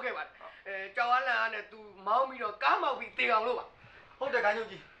တို့6ခဲ့ပါတယ်ကြောက်အားလန့်အားနဲ့သူမောင်းပြီးတော့ကားမောက်ပြီးတေအောင်လို့ပါဟုတ်တယ်ခိုင်းချုပ်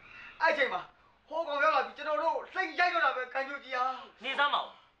ကြီးအဲ့ချိန်မှာဟိုကောင်ရောက်လာပြီးကျွန်တော်တို့စိတ်ရိုက်တော့တာပဲခိုင်းချုပ်ကြီးဟာနေသား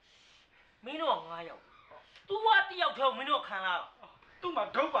မင်းတို့က9ယောက် तू ကတယောက်ထဲမင်းတို့ခံလာ သူ့မှာ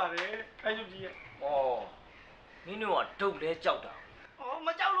ထုတ်ပါတယ်ခိုင်စုကြီးရဲ့ဩမင်းတို့ကဒုတ်လဲကြောက်တာဩမ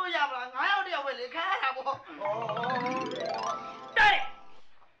ကြောက်လို့ရမလား9ယောက်တယောက်ပဲလေခံရတာပေါ့တဲ့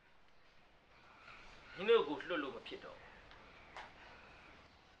မင်းတို့ကိုလွတ်လို့မဖြစ်တော့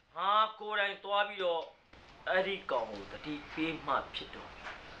ဟာကိုယ်တိုင်သွားပြီးတော့အဲ့ဒီကောင်ကိုတတိပေးမှဖြစ်တော့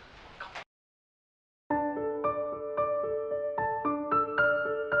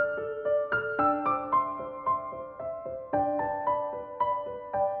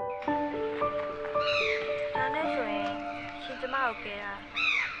ကဲတာ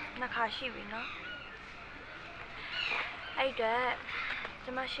နှစ်ခါရှိပြီနော်အဲ့ဒါကျ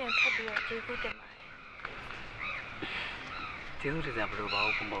မရှင်ထပ်ပြီးတော့ကျေးဇူးတင်ပါတယ်ကျေးဇူးတင်စရာဘယ်လိုပါ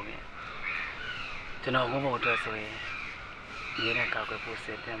ဘူးဘုံဘုံရဲ့ကျွန်တော်ဘုံဘုံအတွက်ဆိုရင်ဒီနေ့ကောက်ွယ်ဖို့စ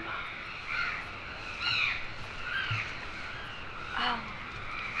စ်တင်ပါ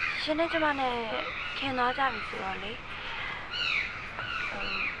ရှင်နဲ့ကျမနဲ့ခင်သွားကြပြီဆိုတော့လေ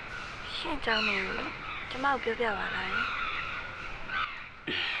ရှင်ကြောင့်နေကျမကိုပြောပြပါလား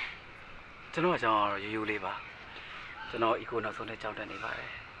ကျွန်တော်အကြောင်းကတော့ရိုးရိုးလေးပါကျွန်တော် eco နောက်ဆုံးနဲ့ကြောက်တက်နေပါတ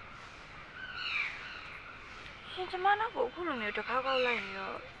ယ်ရှင်ကျမနောက်ကိုအခုလိုမျိုးတစ်ခါကောက်လိုက်နေ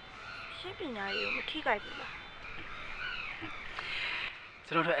တော့ရှင်ပညာရေးကိုမထိခိုက်ဘူးလား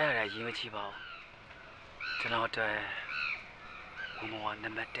ကျွန်တော်တို့အဲ့ဒါရေးမချပါဘူးကျွန်တော်တို့ဘုံဘဝနံ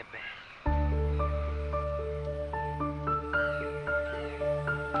ပါတ်1ပဲ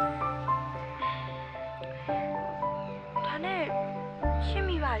ဒါနဲ့ရှင်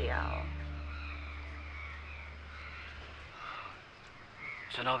မိပါရအောင်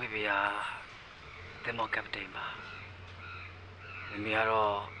ကျွန်တော်ဖေကတင်မော်ကပတိန်ပါမမေက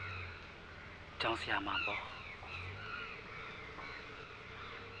တော့ကျောင်းဆရာမပေါ့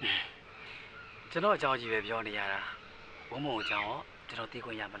ကျွန်တော်အကြောင်းကြီးပဲပြောနေရတာဘုံဘုံအကြောင်းရောကျွန်တော်သိခွ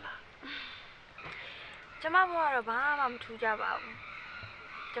င့်ရမလားကျမဘဝကတော့ဘာမှမထူးကြပါဘူး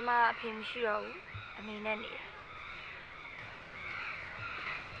ကျမအဖေမရှိတော့ဘူးအမေနဲ့နေတယ်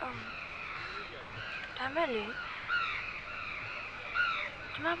ဒါမဲ့လေ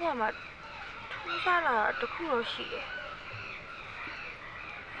ကျမဘဝမှာထူးခြားလာတခုတော့ရှိတယ်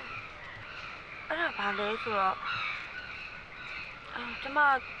အဲ့ဒါဘာလဲဆိုတော့ကျမ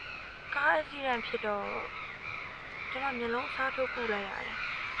ကားအစီအစဉ်ဖြစ်တော့ကျမမျိုးလုံးစားထုတ်ပို့လိုက်ရတယ်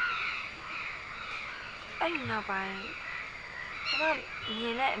အဲ့ဒီနောက်ပိုင်းကျမမြ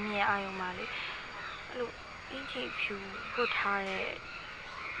င်တဲ့အမြင်အာရုံပါလေအဲ့လိုအင်းချီဖြူဖွတ်ထားတဲ့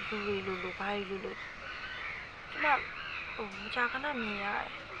လူတွေလိုဘာတွေလိုကျမမကြာခဏမြင်ရတ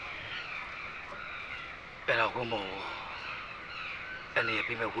ယ်အဲ့တော့ဘုံဘုံအနေနဲ့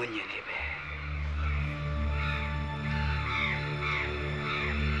ပြီးမဲ့ဝိညာဉ်လေးပဲ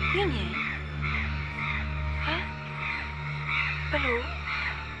ဝိညာဉ်ဘယ်လို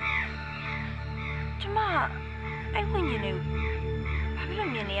ကျမအဲ့ဝိညာဉ်လေးကိုဘာဖြစ်လို့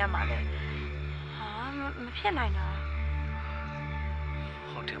မြင်နေရမှာလဲမဖြစ်နိုင်တာ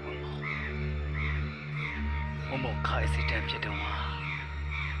ဟုတ်တယ်ဘုံဘုံဘုံဘုံခါအစီတန်ဖြစ်တော့မှာ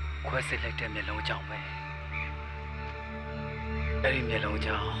ခွဲစစ်လိုက်တဲ့မျက်လုံးကြောင့်ပဲအဲ့ဒီမျက်လုံး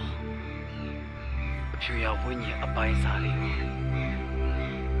ကြောင့်အဖြူရောင်ဝိညာဉ်အပိုင်းစားလေးကို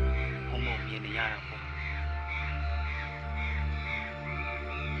ဘုံဘုံမြင်နေရတာပေါ့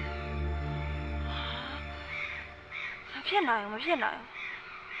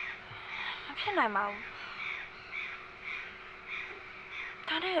မဖြစ်နိုင်ပါဘူး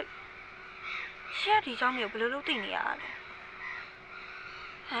ဒါနဲ့ရှက်ဒီကြောင့်မျိုးဘယ်လိုလုပ်သိနေရလဲ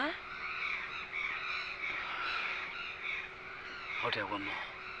ဟုတ်တယ်ဝမ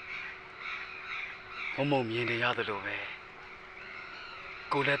မမြင်နေရသလိုပဲ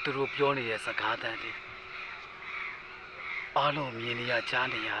ကိုလည်းသူတို့ပြောနေတဲ့စကားတန်းတွေအားလုံးမြင်နေရကြား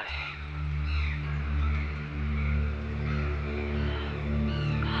နေရတယ်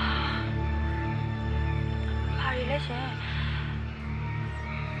ဘာတွေလဲရှင်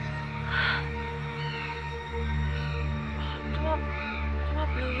ကျမ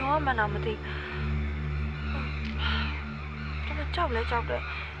ဘယ်လိုရောမှန်းတော့မသိကျမကြောက်တယ်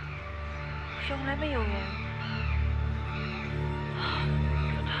ယုံလည်းမယုံရင်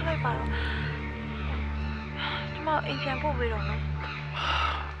ထားလိုက်ပါတော့ကျမအိမ်ပြန်ပို့ပေးတော့နော်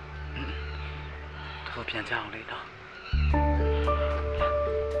တို့ပြန်ကြအောင်လေနော်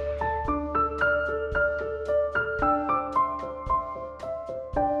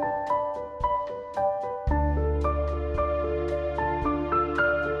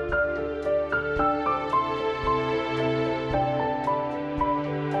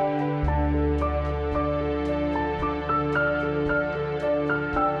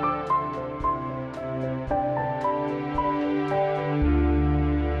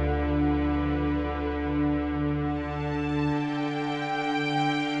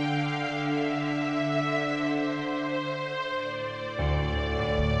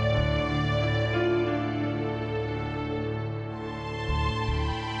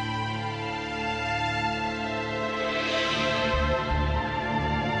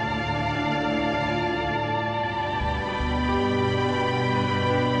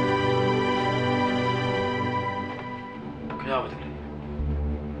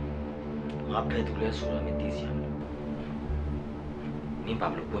ငါဖယ်သူလဲဆိုတာမသိစရာမလိုမင်းဘာ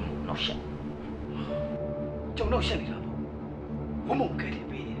လို့ဝင်မနောက်ရှက်ကျွန်တော်ရှက်နေတာပေါ့ဝုံမုံကဲတယ်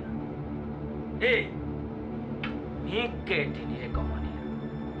ပေးနေတာဟေးမင်းကဲတင်နေတဲ့ကောင်မလေး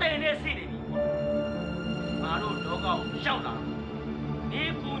တဲ့နေစီနေပြီပေါ့ငါတို့လောကကိုရောက်လာဒီ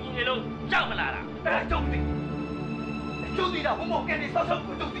ပူညီနေလို့ကြောက်မလာတာအဲ့ဒါကျုံသိကျုံသိတာဝုံမုံကဲနေဆောက်ဆောက်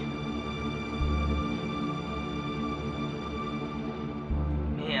ကိုကျုံသိ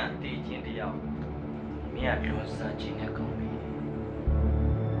မင်းကတည်ခြင်းတရားမင်းကလွန်ဆန်ခြင်းနဲ့ကောင်းပြီ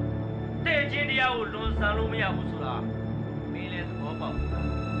တည်ခြင်းတရားကိုလွန်ဆန်လို့မရဘူးဆိုတာမင်းလည်းသဘောပေါက်မ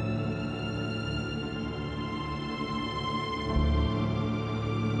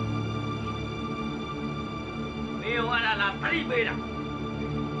င်းဝါလာသတိပေးတာ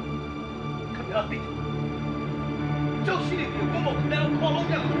ခင်ဗျာသိကျုပ်ရှိနေပြီဝုံမုံကဲကိုခေါ်လို့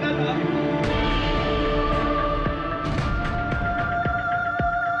ရမှာလား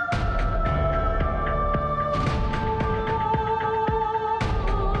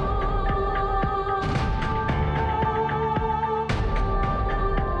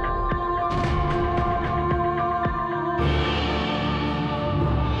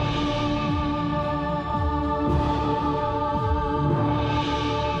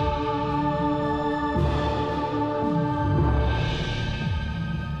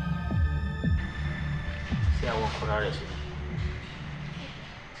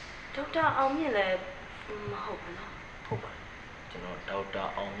ဒေါက်တာအောင်မြင့်လည်းမဟုတ်ဘူးနော်ဟုတ်ပါကျွန်တော်ဒေါက်တာ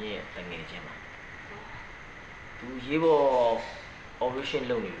အောင်မြင့်ရဲ့တငယ်ချင်းပါသူရေးပေါ် operation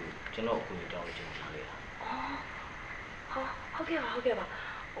လုပ်နေလို့ကျွန်တော်အကူအညီတောင်းလို့ကျွန်တော်ထားခဲ့တာဟုတ်ကဲ့ပါ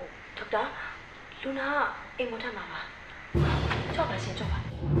ဟိုဒေါက်တာလူနာအိမ်မထမှာပါကြောက်ပါရှင်ကြောက်ပါ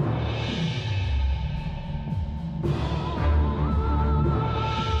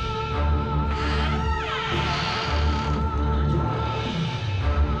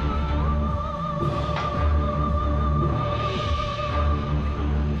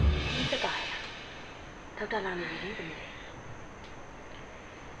ဒေါက်တာလာနေပြီတမီး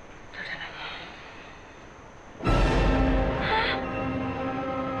ဒေါက်တာလာနေ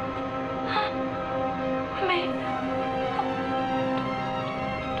မေ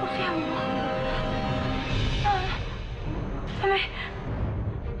တို့ဆရာမမေ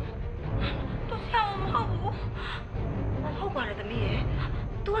တို့ဆရာမဟုတ်ပါတယ်တမီးရဲ့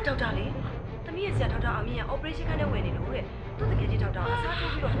သူကဒေါက်တာလေတမီးရဲ့ဆရာဒေါက်တာအမီးက operation ခန်းထဲဝင်နေလို့တဲ့သူတကယ်ကြီးဒေါက်တာအစား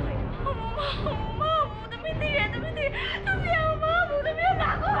ထိုးပြီးတော့ထုတ်လိုက်တာမသိတယ်သမီးသိသူဆရာမဘူးသမီး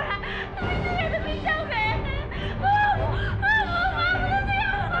လာခေါ်တာသမီးကြောက်တယ်သမီးဆရာမဘူး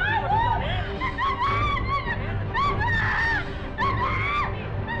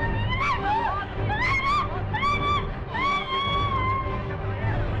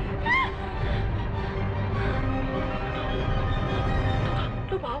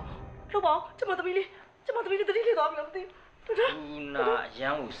လူပေါင်းကျမသမီးလေးတတိလေးသွားပြီလားမသိဘူးသူနာအရ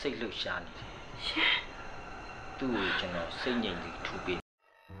န်ကိုစိတ်လှုပ်ရှားနေတယ်ရှင်သူ့ကိုကျွန်တော်စိတ်ငြိမ်ပြီးထူပေး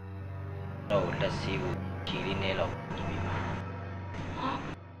တော့လက်စီးကိုခြေလေးနဲ့တော့ညီပေးပါ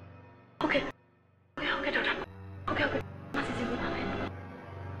ဟုတ်ကဲ့ဒေါက်တာဟုတ်ကဲ့မစီစဉ်ပါမယ်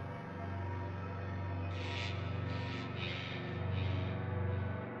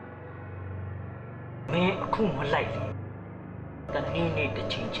မင်းအခုမလိုက်လေတနေ့တစ်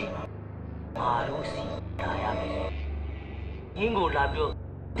ချိန်ချိန်မှာငါတို့စီလာရမယ်ငင်းကိုလာပြော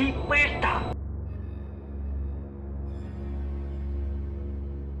ဒီပေးတာ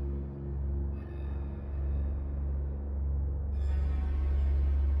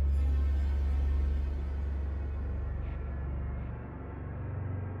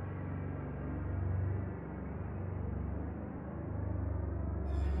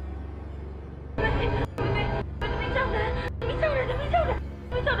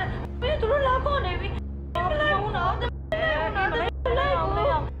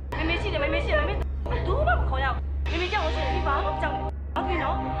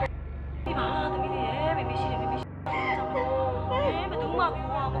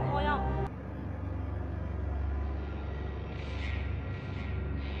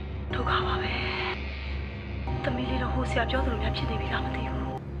ဆရာပြောသလိုများဖြစ်နေပြီလားမသိဘူး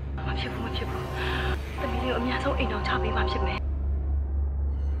မဖြစ်ဘူးသမီးလေးကိုအများဆုံးအိမ်တော်ချပေးမှဖြစ်မယ်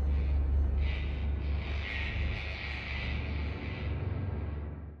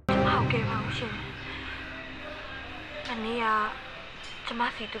ဟုတ်ကဲ့ပါရှင်မနေ့ကကျမ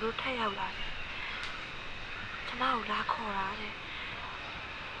စီသူတို့ထက်ရောက်လာတယ်ကျမကိုလာခေါ်တာတဲ့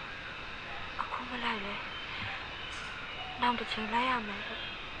အခုမလိုက်လေနောက်တစ်ချိန်လိုက်ရမယ်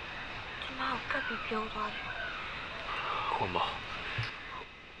ကျမကိုကပ်ပြီးပြောသွားတယ်ဝုံမ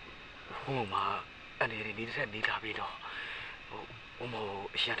မှာအနေနဲ့နေတစ်ဆက်နေလာပြီတော့我冇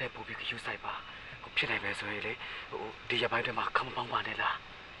现在不必去塞吧，ဖြစ်နိုင်မယ်ဆိုရင်လေဒီရပိုင်းတွေမှာခမပေါင်းပါနဲ့လား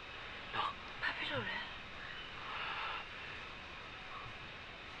နော်ဘာဖြစ်လို့လဲ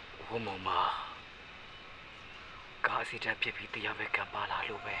我冇嘛ကားစီတက်ဖြစ်ပြီးတရားပဲကပ်ပါလာ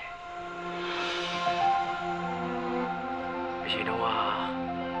လို့ပဲအရင်တော့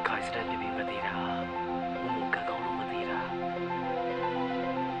ကားစီတက်ဖြစ်ပြီးမသေးတာ我冇ကကောင်းလို့မသေးတာ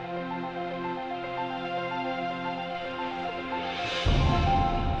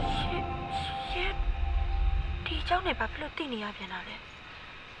ဒီเจ้าနဲ့ဘာဖြစ်လို့တိနေရပြန်တာလဲ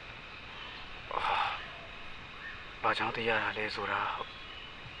ဘာကြောင့်တရားရလဲဆိုတာ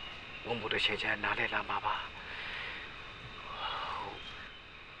我冇的钱钱拿来了妈妈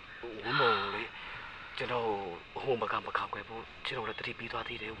我冇嘞ကျွန်တော်ဟိုမကမကောက်ွယ်ဘူးကျွန်တော်လည်းတတိပြီးသွား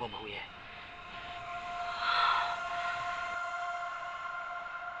သေးတယ်ဝမဟုတ်ရဲ့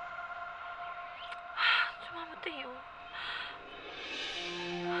ကျွန်မမသိဘူး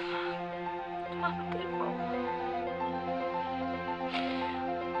ကျွန်မမသိဘူး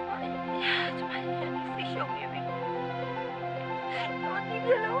ကျွန်မရန်ဖိရှုံးနေပြီကျွန်မဒီ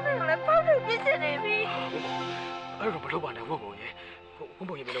လုံးနဲ့လည်းပေါက်လို့ပြစ်နေပြီအဲ့တော့မလုပ်ပါနဲ့ဝမဟုတ်ရဲ့ဝမ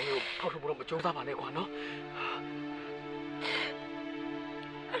ဟုတ်ရဲ့မလုံးလေးကိုဖောက်ထုတ်ဖို့တော့မကြိုးစားပါနဲ့ကွာနော်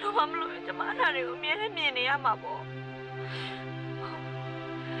အဲ့လိုမှမလို့ကျွန်မအနာတွေကိုအမြဲတမ်းမြင်နေရမှာပေါ့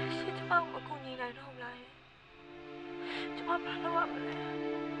ရှင်ကျွန်မမကူညီနိုင်တော့ဘူးလားကျွန်မဘာလုပ်ရမလဲ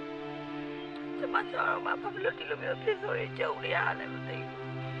ကျွန်မကြောက်မှာဘာလို့ဒီလိုမျိုးဖြစ်ဆိုရင်ကြုံနေရတယ်မသိဘူး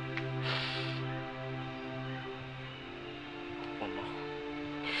ဝမဟုတ်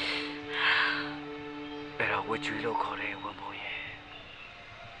အဲ့တော့ဝကျွေးလို့ခေါ်တယ်ဝမဟုတ်ရဲ့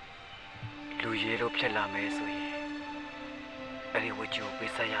လူရဲလို့ဖြစ်လာမယ်ဆိုရင်အဲ့ဒီဝကျွေး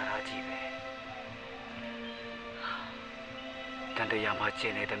ပေးဆက်ရတာကြီးပဲတန်တရားမှာကျ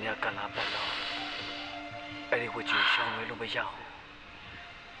င့်နေတဲ့မြတ်ကလာပတ်လို့အဲ့ဒီဝကျွေးရှောင်ရလို့မရဘူး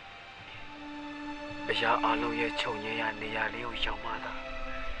အရာအလုံးရဲ့ခြုံငင်းရနေရာလေးကိုရောက်မှသာ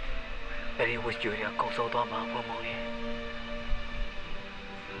အဲ့ဒီဝကျွေးကကုံဆုံးသွားမှာဝမဟုတ်ရဲ့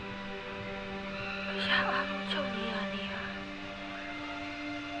ရှာအောင်ချုပ်နေရနေရ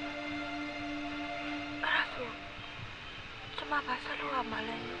အဲ့ဒါဆိုကျမဘာဆက်လို့ရမှာ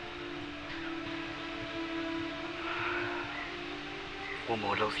လဲဝမ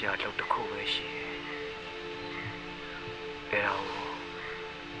လို့ဆရာလောက်တစ်ခုပဲရှိတယ်အဲ့ဒါကို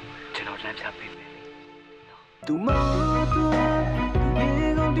ကျွန်တော်လမ်းပြပေးမယ်သူမတို့ရေ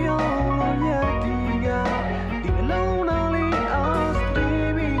ကုန်ပြောင်းလို့ရသည်ကဒီအလုံးသားလေးအားစ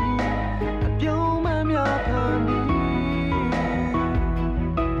တီးပြီးအပြုံးမှန်များဖန်ပြီး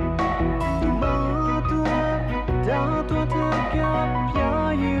သူမတို့ဒါတော့တကပြ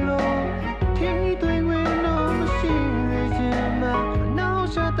ရည်လို့ထိတွေ့ဝင်လို့မရှိသေးချင်မှနောက်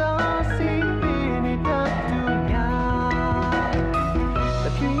ရှတာစီပြီးနေတတ်သူများတ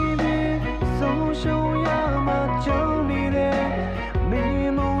ဖြည်းဖြည်းဆုံးရှုံးရမှကြောင်းနေတယ်မ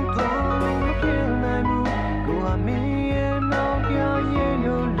င်းမတော်လို့ဖြစ်နိုင်ဘူးကိုဟာမင်းရဲ့နောက်ပြရဲ့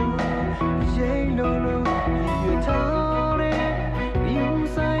လို့လူရဲ့လို့လူရွေထားတယ်ယူ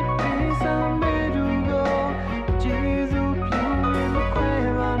ဆိုင်ပေးစမ်းမဲ့သူကိုကျေးဇူးပြုရင်မခွဲ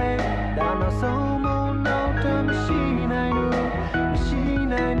ပါနဲ့ဒါနောက်ဆုံးမနောက်တမရှိနိုင်ဘူးမရှိ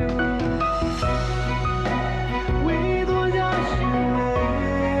နိုင်ဘူးဝေးတော့ရရှိလေ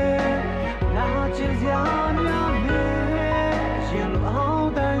နာချင်စရာများမယ်ရင်လိုအောင်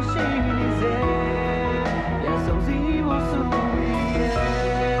တန်ရှိနေစေရဆုံးစီဖို့ဆိုရဲ့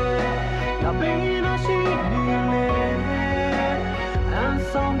နောက်ပင်တော့ရှိနေလေအန်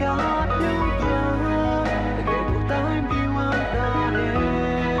ဆောင်ကပြုံးသွားတကယ်ကိုတိုင်းပြီးဝမ်းသာတယ်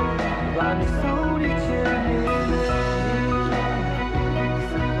ဘာလို့ဆိုနေချင်နေလဲ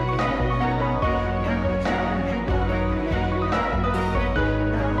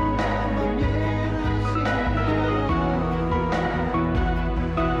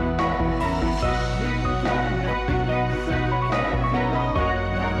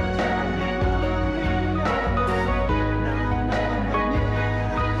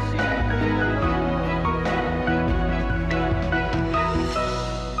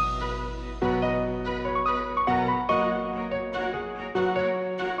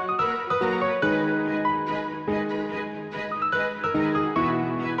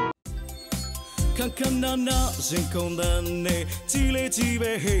ခဏနာရင်ကုန်တဲ့နေကြီးလေးကြီး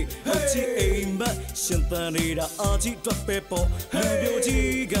ပဲဟေးဟချီအိမ်မက်ရှင်တန်နေတာအာကြီးတွက်ပဲပေါ့လူပြို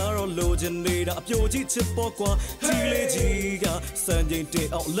ကြီးကတော့လိုချင်နေတာအပြိုကြီးချစ်ပေါ့ကွာကြီးလေးကြီးကစံချိန်တက်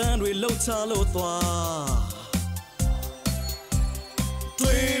အောင်လမ်းတွေလှုပ်ချလို့သွား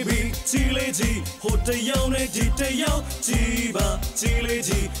တွေးပြီးချ ကြည်လေးကြီးဟိုတယောက်နဲ့ဒီတယောက်ကြည်ပါကြည်လေး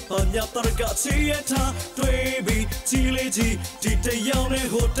ကြီးဘာမြတ်တရကချီရထားတွေးပြီးကြည်လေးကြီးဒီတယောက်နဲ့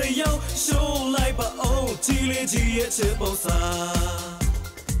ဟိုတယောက်ရှိုးလိုက်ပါအောင်ကြည်လေးကြီးရဲ့ချစ်ပုံစံ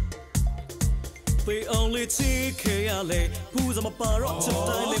We only take care ဖူးစမပါတော့ချက်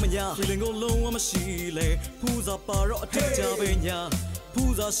တိုင်းလေးမညာ feeling ကိုလုံးဝမရှိလေဖူးစားပါတော့အထက်ကြပဲညာ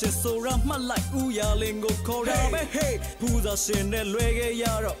ဖူးစားရှစ်ဆိုရမှတ်လိုက်ဦးရလင်းကိုခေါ်ရပဲ hey ဖူးစားရှင်နဲ့လွဲခဲ့ရ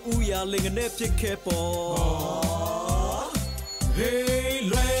တော့ဦးရလင်းနဲ့ဖြစ်ခဲ့ပေါ် Hey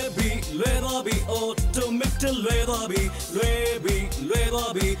လွဲတော့ပြီ automatic လွဲတော့ပြီ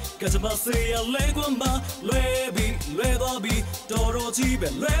ကစမစေရလဲကွန်ပါလွဲတော့ပြီတော်တော်ကြီးပဲ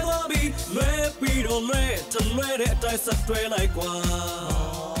လွဲတော့ပြီလွဲပြီးတော့လွဲတလွဲတဲ့အတိုင်းဆက်တွဲလိုက်ကွာ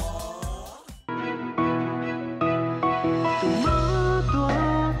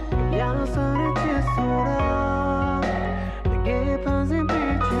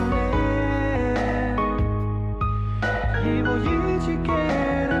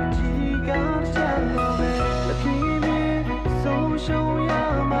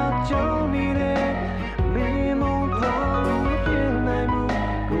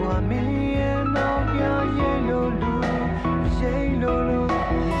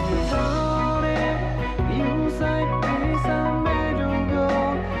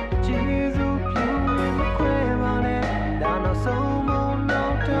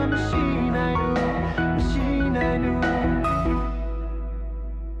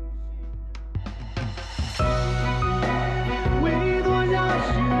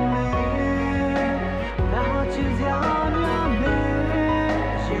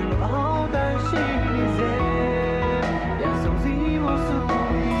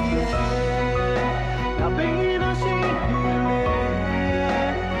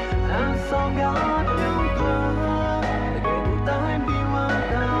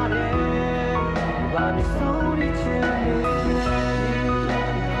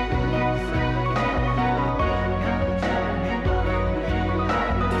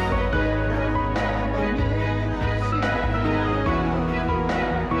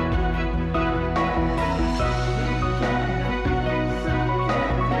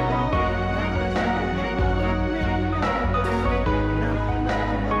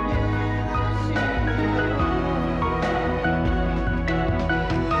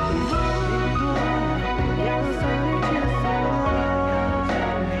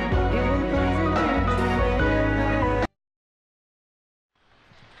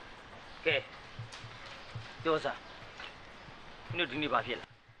ပြောစားမင်းတို့ဒီနေ့ဘာဖြစ်လဲ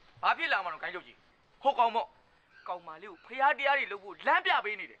ဘာဖြစ်လာမှတော့ခိုင်းချုပ်ကြီးဟိုကောင်မော့ကောင်မလေးကိုဖျားတရားတွေလုပ်ဖို့လမ်းပြ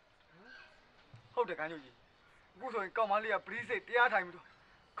ပေးနေတယ်ဟုတ်တယ်ခိုင်းချုပ်ကြီးအခုဆိုရင်ကောင်မလေးကပရိစိတ်တရားထိုင်ပြီးတော့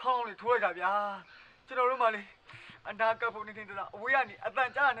ခေါင်းလေးထိုးလိုက်တာဗျာကျွန်တော်တို့မှလေအနာကပ်ဖို့နေနေတာအဝေးကနေအတန်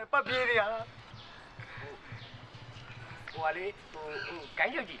ကြားနဲ့ပတ်ပြေးနေရတာဟိုကလေခို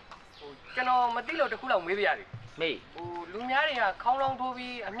င်းချုပ်ကြီးကျွန်တော်မသိလို့တခုလောက်မေးပြရတယ်မေးလူများတွေကခေါင်းလောင်းထိုး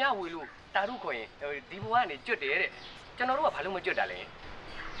ပြီးအမျှဝေလို့တာရုခေါ်ရင်ဒီဘဝကနေကျွတ်တယ်တဲ့ကျွန်တော်တို့ကဘာလို့မကျွတ်တာလဲ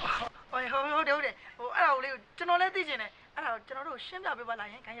ဟုတ်တယ်အဲ့ဒါကိုလေကျွန်တော်လည်းသိချင်တယ်အဲ့ဒါကိုကျွန်တော်တို့ရှင်းပြပေးပါလား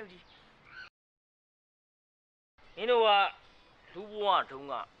ယင်ခိုင်းရုပ်ကြီးမင်းတို့ကလူဘဝတုန်း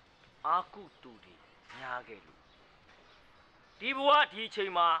ကအာကုတူတွေညားခဲ့လို့ဒီဘဝဒီအချိ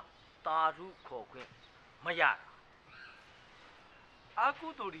န်မှာတာရုခေါ်ခွင့်မရတာအာကု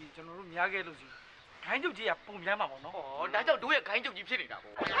တူတွေကျွန်တော်တို့များခဲ့လို့စီခိုင်းချုပ်ကြီးကပုံများမှာပေါ့နော်ဒါကြောင့်တို့ရဲ့ခိုင်းချုပ်ကြီးဖြစ်နေတာ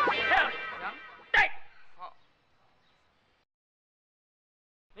ပေါ့တိုက်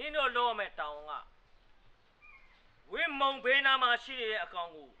မင်းတို့လောမဲ့တောင်ကဝင်းမုံဘေးနာမှာရှိနေတဲ့အကောင်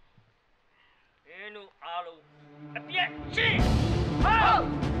ကိုမင်းတို့အားလုံးအပြည့်ရှိဟု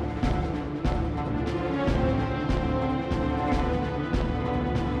တ်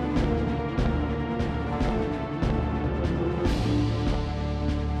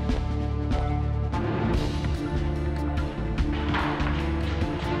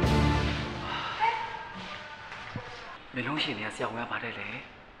မလုံးရှင်တွေကဆရာဝန်ကပါတယ်လေ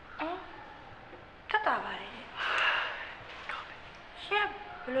ထပ်တာပါတယ်ရှက်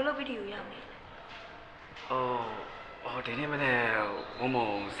ဘယ်လိုလုပ်ဗီဒီယိုရမလဲဒီနေ့မနေ့ဝုံမုံ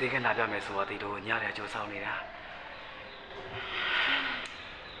ဈေးကလာပြမယ်ဆိုတော့တီတို့ညတယ်ကြိုးဆောင်နေတာ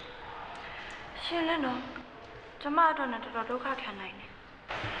ရှင်းလဲနော်ကျမအတွက်နဲ့တော်တော်ဒုက္ခခံနိုင်တယ်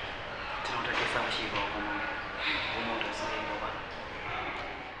ကျွန်တော်တို့ကိစ္စမရှိပါဘူးဝုံမုံတို့စီးတော့ပါ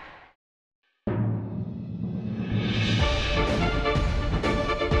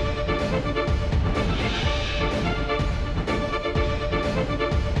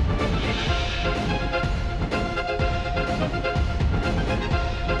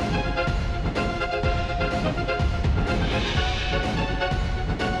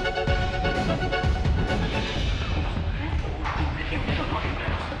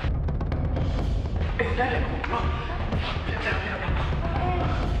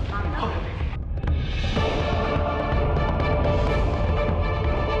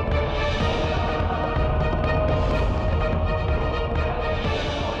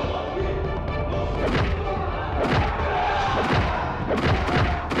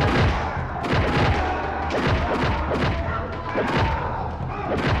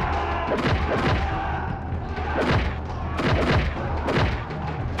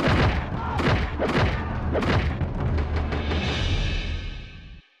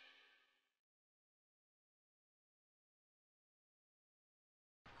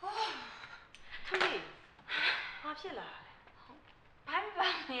ဖြစ်လာလဲဘာ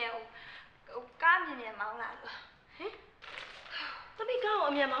မရကားမြင်မြင်မောင်းလာလို့ဟင်သမီးကားကို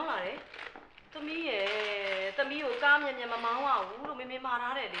အမြင်မောင်းလာတယ်သမီးရဲ့သမီးကိုကားမြင်မြင်မမောင်းရဘူးလို့မေမှား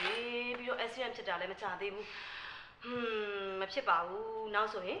ထားတယ်လေပြီးတော့ accident ဖြစ်တာလည်းမချသေးဘူးမဖြစ်ပါဘူးနောက်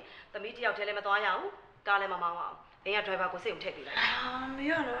ဆိုရင်သမီးတယောက်တည်းလည်းမသွားရအောင်ကားလည်းမမောင်းအောင်အင်းက driver ကိုစိတ်ုံထည့်ပေးလိုက်မေ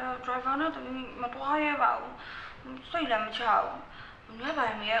ရလည်း driver နဲ့သမီးမသွားရပါဘူးစိတ်လည်းမချဘူးမင်းပါ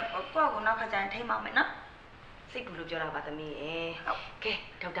မေကကိုယ့်ကိုနောက်ခါကျရင်ထိမှောက်မယ်နော်စိတ်ကူလို့ပြောတာပါသမီးရဲ့ဟုတ်ကဲ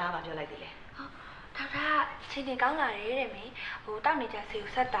ဒေါက်တာကပြောလိုက်သေးလေဒေါက်တာချင်းတင်ကောင်းလာတယ်တဲ့မင်းဟိုတောက်နေကြဆေး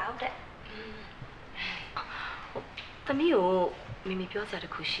ကိုဆက်တောက်တဲ့သမီးကိုမိပြောစရာတ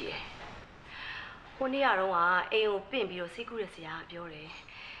ခုရှိတယ်ဟိုနေ့ကတော့အိမ်ကိုပင့်ပြီးတော့စီးကူးတဲ့ဆရာကပြောတယ်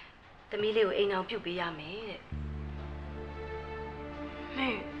သမီးလေးကိုအိမ်အောင်ပြုတ်ပေးရမယ်တဲ့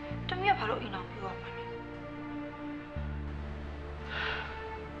ဟဲ့သမီးကဘာလို့အိမ်အောင်ပြုတ်ရမှာလဲ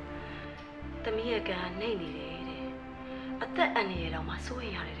သမီးရဲ့ကံနှိမ့်နေတယ်တဲ့အသက်အန္တရာယ်တော့မှစိုးရိ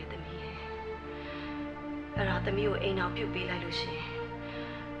မ်ရတယ်တဲ့သမီးရဲ့အဲ့ဒါသမီးကိုအိမ်အောင်ပြုတ်ပေးလိုက်လို့ရှိရင်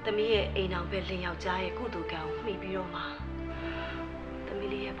သမီးရဲ့အိမ်အောင်ပဲလင်ယောက်ျားရဲ့ကုသိုလ်ကံကိုမှီပြီးတော့မှသ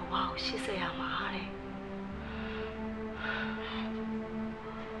မီးလေးရဲ့ဘဝကိုရှေ့ဆက်ရမှာတဲ့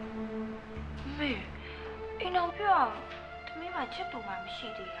မေအိမ်အောင်ပြုတ်အောင်သမီးမှာချစ်သူမှမရှိ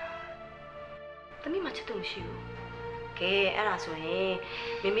သေးတာသမီးမှာချစ်သူမရှိဘူးကဲအဲ့ဒါဆိုရင်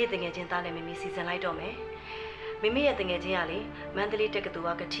မိတငယ်ချင်းသားနဲ့မိစီစဉ်လိုက်တော့မယ်မိရဲ့တငယ်ချင်းကလေမန္တလေးတက္ကသို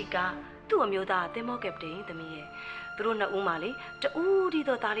လ်ကကတိကသူ့အမျိုးသားကသင်္ဘောကပတိန်သမီးရဲ့သူတို့နှစ်ဦးမှလေတူးဒီ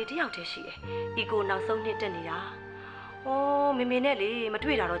တော့သားလေးတယောက်တည်းရှိတယ်။အီကိုနောက်ဆုံးနှစ်တက်နေတာ။ဟောမေနဲ့လေမ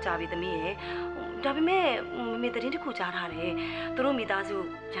တွေ့တာတော့ကြာပြီသမီးရဲ့။ဒါပေမဲ့မေသတင်းတစ်ခုကြားထားတယ်။သူတို့မိသားစု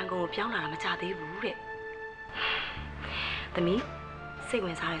ရန်ကုန်ကိုပြောင်းလာတာမကြသေးဘူးတဲ့။သမီးစိတ်ဝ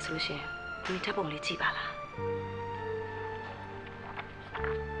င်စားရဆိုလို့ရှိရင်သမီးထပ်ပုံလေးကြည့်ပါလား။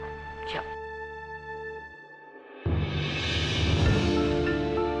ကြောက်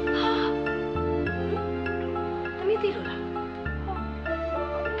သိလို့လား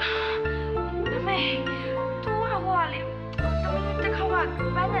မမေသူကဟိုကလေသမီးတစ်ခါက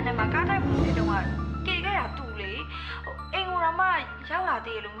ပန်းနဲ့မှာကားတိုက်ဖို့နေတော့ကေခဲ့တာတူလေအိမ်ကိုတော့မှရောက်လာ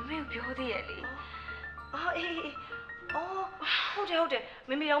သေးတယ်လို့မမေပြောသေးရဲ့လေအော်အေးအော်ဟုတ်တယ်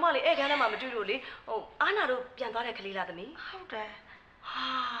မမေတော့မှလေအဲ့ခန်းထဲမှာမတွေ့လို့လေဟိုအာနာတို့ပြန်သွားတဲ့ကလေးလားသမီးဟုတ်တယ်ဟာ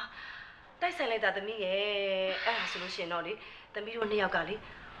တိုက်ဆိုင်လိုက်တာသမီးရဲ့အဲ့ဒါဆိုလို့ရှိရင်တော့လေသမီးတို့နှစ်ယောက်ကလေ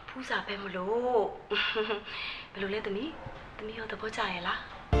ဖူးစာပဲမလို့ဘယ်လိုလဲသမီးရောသဘောကျရဲ့လား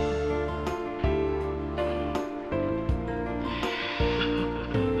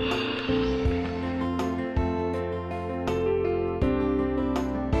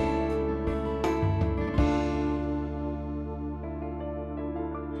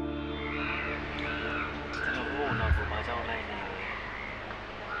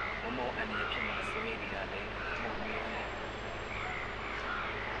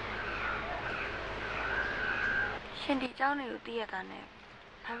ရှင်ဒီเจ้าနေကိုသိရတာနဲ့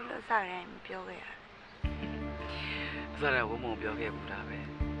ဘာလို့အစတိုင်းမပြောခဲ့ရလဲ။အစတိုင်းဝုံမုံပြောခဲ့ဘူးလားပဲ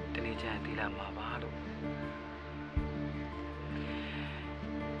။တနေ့ကျရင်သိလာမှာပါလို့။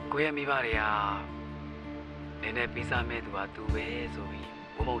ကိုရဲ့မိဘတွေကနည်းနည်းပြီးစားမဲ့သူကသူပဲဆိုပြီး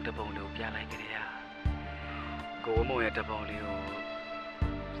ဝုံမုံတပုံလေးကိုပြလိုက်ကြတယ်။ကိုဝုံမုံရဲ့တပုံလေးကို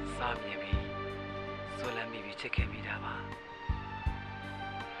စားမြင်ပြီးဆွလမ်းမိပြီးချစ်ခင်မိတာပါ။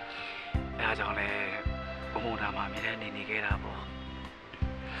အဲဒါကြောင့်လဲဘုံဘုံသားမှာအမြဲတမ်းနေခဲ့တာပေါ့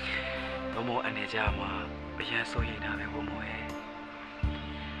ဘုံဘုံအနေကြမှာအရန်စိုးရိမ်တာပဲဘုံဘုံရဲ့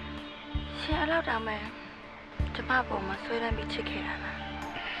ရှင်အလောက်တောင်မဲ့ကျမပုံမှာဆွဲလန်းပြီးချစ်ခဲ့တာလား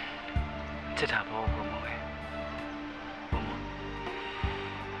ချစ်တာပေါ့ဘုံဘုံရဲ့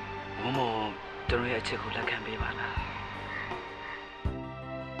ဘုံဘုံတို့ရဲ့အချစ်ကိုလက်ခံပေးပါလား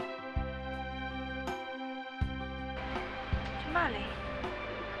ကျမလေး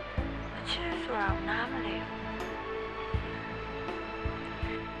ချစ်ဆိုတာနားမလဲ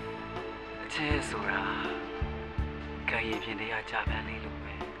အချစ်ဆိုတာကံရည်ပြင်တရားကြာပန်းလေးလို့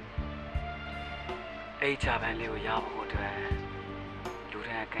ပဲအဲ့ကြာပန်းလေးကိုရဖို့အတွက်လူ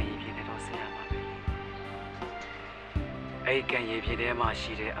တိုင်းကံရည်ပြင်နေတော့ဆရာမှာပဲအဲ့ကံရည်ပြင်ထဲမှာ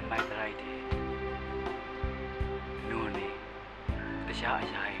ရှိတဲ့အမိုက်တရိုက်တွေနုနေတရားအ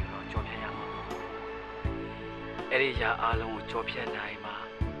ရာတွေတော့ကြော်ဖြတ်ရမှာအဲ့ဒီရာအလုံးကိုကြော်ဖြတ်နိုင်မှာ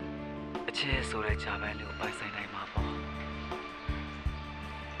အချစ်ဆိုတဲ့ဂျာပန်လေးကိုပိုင်ဆိုင်နိုင်မှာပေါ့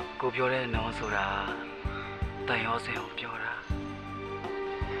ကိုပြောတဲ့နောင်ဆိုတာတန်ရောစင်ကိုပြောတာ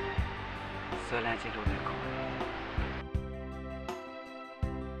ဆွဲလန်းခြင်းလို့လည်းခေါ်တယ်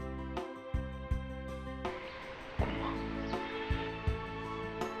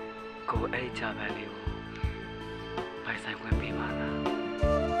ကိုအဲ့ဂျာပန်လေးကိုပိုင်ဆိုင်ခွင့်ပေးပါလား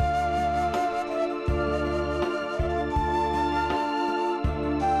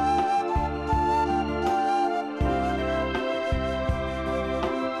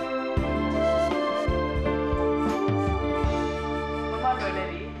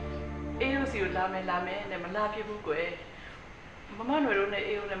လာမယ်နဲ့မလာဖြစ်ဘူးကွယ်မမຫນွေတို့နဲ့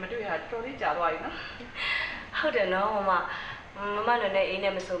အေးဦးနဲ့မတွေ့ရတော်လေးကြာသွားပြီနော်ဟုတ်တယ်နော်မမຫນွေနဲ့အေး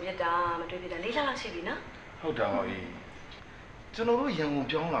နဲ့မစုံဖြစ်တာမတွေ့ဖြစ်တာ၄လလောက်ရှိပြီနော်ဟုတ်တာအေးကျွန်တော်တို့ရန်ကုန်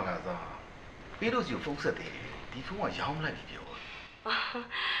ပြောင်းလာတာသာအေးတို့စီဖုန်းဆက်တယ်ဒီဖုန်းကရောင်းလိုက်ပြီပြော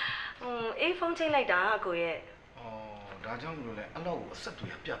အေးဖုန်းချိန်လိုက်တာကိုရဲ့ဒါကြောင့်မလို့လဲအဲ့လောက်ကိုအဆက်တွေ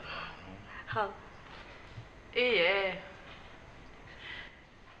ပြတ်သွားဟုတ်အေးရဲ့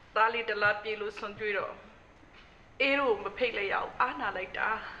သားလေးတလားပြေလို့ဆွန်ကြွေးတော့အေးတို့မဖိတ်လိုက်ရအောင်အားနာလိုက်တာ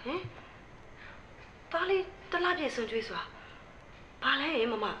ဟင်သားလေးတလားပြေဆွန်ကြွေးဆိုတာဘာလဲ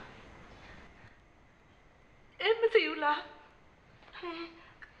မမအေးမသိဘူးလားဟင်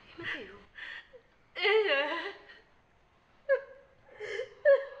မသိဘူးအေးရဲ့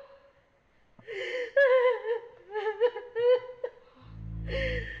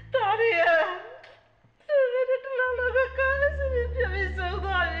ဒါရီယာတလားလောကကားစပြပြဆုံး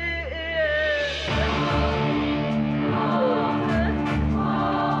သွားပြီ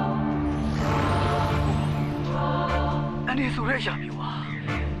အနေဆိုတဲ့အရာမျိုးပါ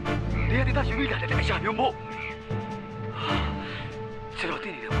နေရာဒေသယူမိလာတဲ့အရာမျိုးမို့ကျွန်တော်သိ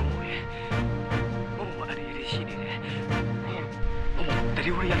နေတယ်ဘုံဘုံရဲ့ဘုံဘုံအနေနဲ့ရှိနေတယ်ဘုံဘုံတ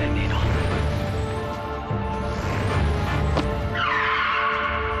တိဝရရတဲ့နေတော့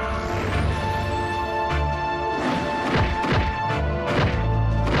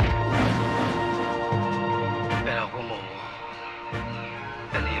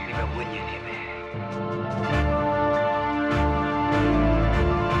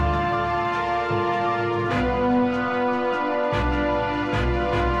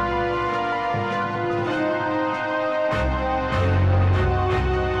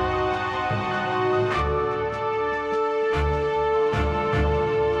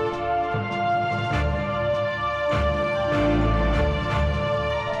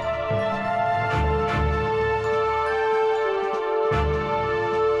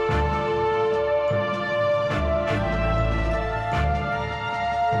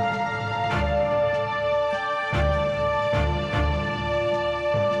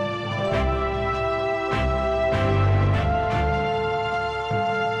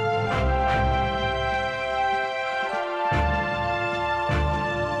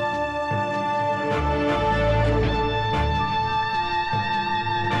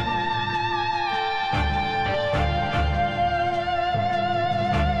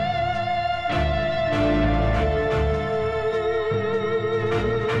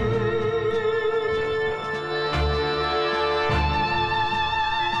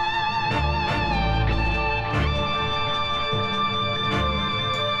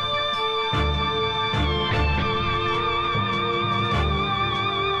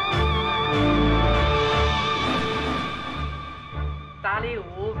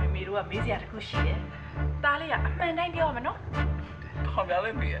မေးစရာတခုရှိတယ်။သားလေးကအမှန်တိုင်းပြောရမှာနော်။တော်များ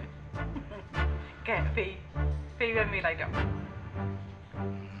လေးမေးရ။ကဲဖေးပဲမေးလိုက်တော့။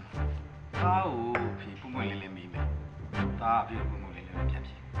သားကိုဖေးပုံမှန်လေးလေးမေးမယ်။သားဖေးပုံမှန်လေးလေးပြန်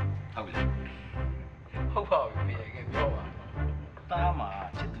ဖြေ။ဟုတ်လား။ဟုတ်ပါဘူးဖေးကပြောပါ။သားမှာ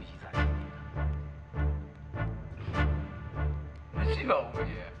ချစ်သူရှိစားရှိ။မရှိပါဘူးဖေး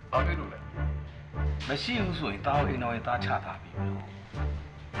။ဘာဖြစ်လို့လဲ။မရှိဘူးဆိုရင်သားကိုအိမ်တော်ရဲ့သားချထားပြီလို့။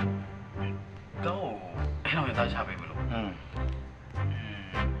တော့အဲ့တော့သားချပေးမလို့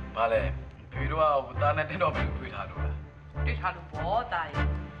ဘာလဲဖေတို့ကသားနဲ့တင်းတော့ပဲတွေ့ထားလို့လားတွေ့ထားလို့ဘောသားရဲ့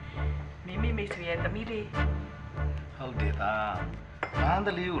မိမိဆွေရဲ့သမီးလေးဟုတ်တယ်သားမန္တ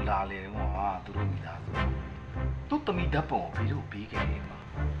လေးကိုလာလေတော့ဟာသူတို့မိသားစုသူ့သမီးဓာတ်ပုံဖေတို့ပေးခဲ့တယ်ကွာ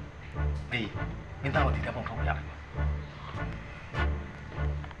ဘေးမင်းသားကိုဒီဓာတ်ပုံထုတ်ရတယ်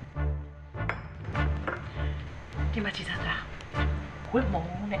ဒီမှာကြည့်သားဝက်မုံ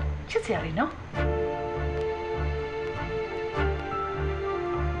နဲ့ချစ်စရာလေးနော်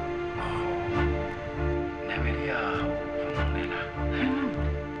နာမည်ရဖုန်းလေးလား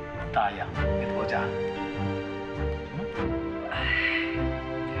တာယာဒီပေါ်ကြ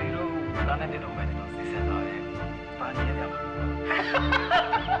ဒီလိုတာနဲ့တော့ပဲတော့စစ်ဆက်တော့တယ်ပါနေရပါ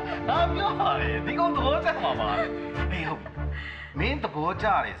ဘာပြောရလဲဒီကောင်သဘောကျမှာပါအေးဟုတ်မင်းသဘောကျ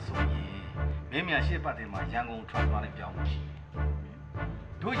တယ်ဆိုရင်မင်းမြန်ရှေ့ပတ်တယ်မှာရန်ကုန် transfer နဲ့ပြောင်းလို့ရှိ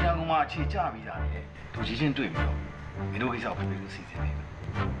တို့ရန်ကုန်မှာအခြေချပြီးတာလေတို့ကြီးချင်းတွေ့ပြီးတော့မင်းတို့ကိစ္စကိုပြေလို့စီစဉ်နေတယ်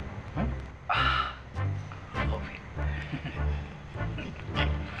ဟမ်ဟုတ်ပြီ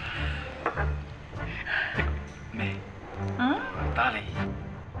မေတားလေ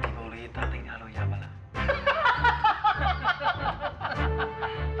ဒီပုံလေးတားသိမ်းထားလို့ရပါလား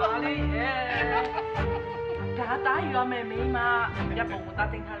တားလေးရဲ့ဒါတားရွာမယ်မိမရပ်ပုံကိုတား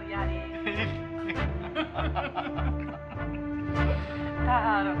သိမ်းထားလို့ရတယ်ဒါ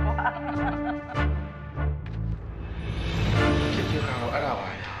တော့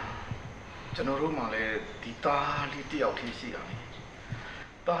ကျွန်တော်တို့မှလည်းဒီသားလေးတယောက်တည်းရှိတာလေ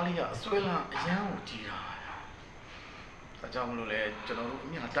သားလေးကအစွဲလန်းအရန်ကိုကြီးတာဒါကြောင့်မလို့လဲကျွန်တော်တို့အ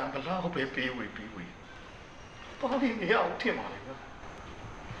မြတ်တန်ဘလောက်ပဲပေးဝေသားလေးမရအောင်ထင်ပါလေဗျာ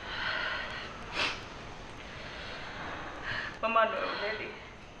မမတို့လည်းလေ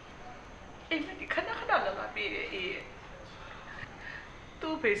အိမ်မဒီခဏလောက်ပါပြေးတယ်အေး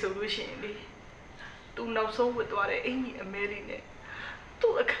သူ့ဖေဆိုလို့ရှိရင်လေသူနောက်ဆုံးဝတ်သွားတဲ့အင်ကြီးအမဲလေးနဲ့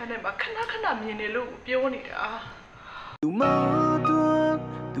သူ့အခန်းထဲမှာခဏမြင်နေလို့ပြောနေတာသူမတော့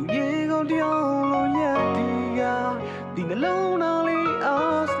သူရေကုန်တောင်းလို့ရတဲ့ကဒီနှလုံးသားလေး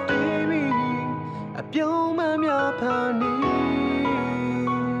အားစတေးပြီးအပြုံးမှများဖန်နေ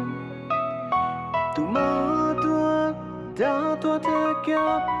သူမတော့ဒါတော့တဲ့က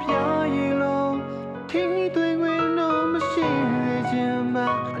ပြရလုံးထင်းသွင်းဝင်တော့မရှိခြင်းမှာ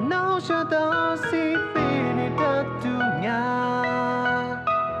အနောက်ရှတာစီပေးနေတဲ့သူငါ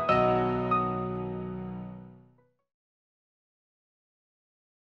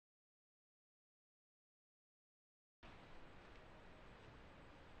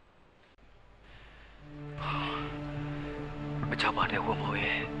မချပါနဲ့ဝမော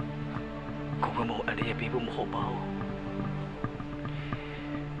ရဲ့ကိုဝမောအဲ့ဒီပြေဖို့မဟုတ်ပါဘူး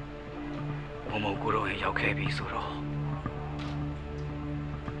ဝမောကိုရောရောက်ခဲ့ပြီဆိုတော့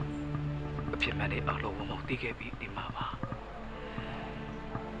အဖြစ်မှန်တဲ့အလုံးဝမောသိခဲ့ပြီဒီမှာပါ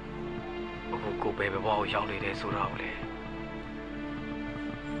အခုကိုပဲဘောကိုရောက်နေတယ်ဆိုတော့လေ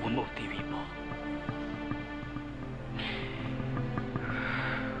ဝမောသိပြီပေါ့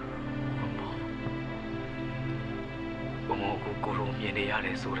ဝမောကိုရောမြင်နေရတ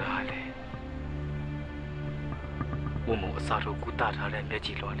ယ်ဆိုတာလေဝမောအစားတို့ကုသထားတဲ့မျက်ကြ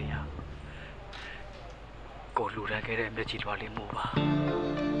ည်လွှာလေးဟာကိုလူရန်ခဲ့တဲ့မျက်ကြည်လွှာလေးမို့ပါ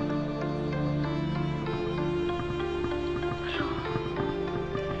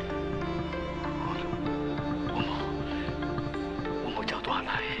ဝမောကြောက်သွား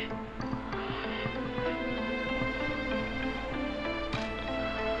လာရဲ့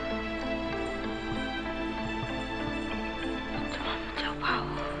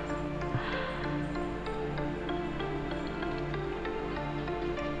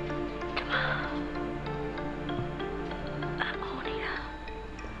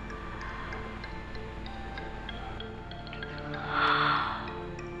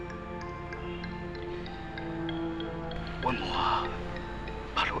ဝမော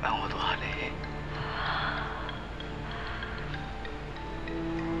ဘာလို့အောင်သွားလဲ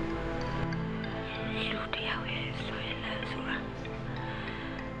လူတယောက်ရဲ့ဆွေလန်းဆိုတာ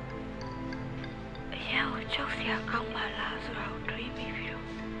အရာကိုကြောက်စရာကောင်းပါလားဆိုတာကိုတွေးမိပြီးတော့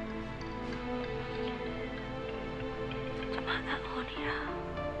ကျမကဟောနေတာ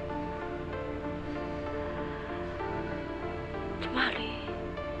ကျမလေး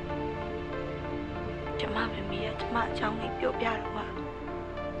ကျမမမီးကကျမအကြောင်းလေးပြောပြတော့ပါ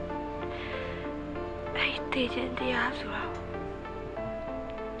အဲ့ဒီချင်းတရားဆိုတာ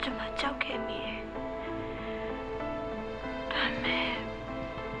ကျမကြောက်ခဲ့မိတယ်ဒါပေမဲ့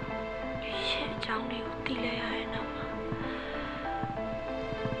ရှင်းအကြောင်းလေးကိုသိလိုက်ရတဲ့နောက်မှာ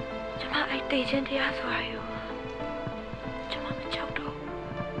ကျမအဲ့ဒီချင်းတရားဆိုတာကိုကျမမကြောက်တော့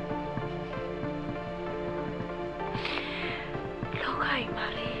လောကကြီးမှာ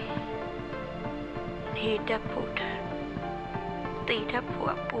လေနေတတ်ဖို့တည်တတ်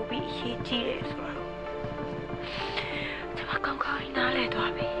ဖို့ပိုပြီးအရေးကြီးတယ်ဆိုတော့ကျမကောင်းကောင်းနားလည်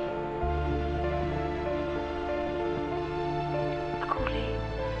သွားပြီအခုလေ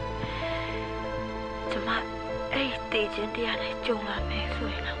ကျမအဲ့ဒီချင်းတရားနဲ့ကြုံလာမယ်ဆို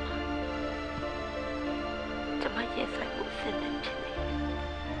ရင်တော့ကျမရင်ဆိုင်ဖို့စဉ်းစားဖြစ်နေတယ်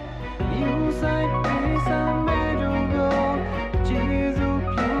You say peace and made you go Jesus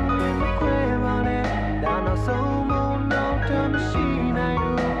you in the crane da no so mo no to machine I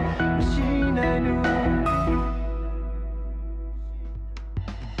knew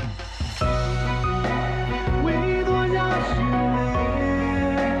we do ya shule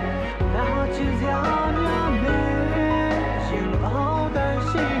na chi ya nya me you all that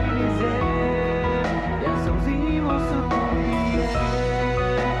she is ya so zi mo su ye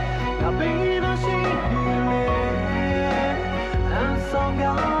na be no she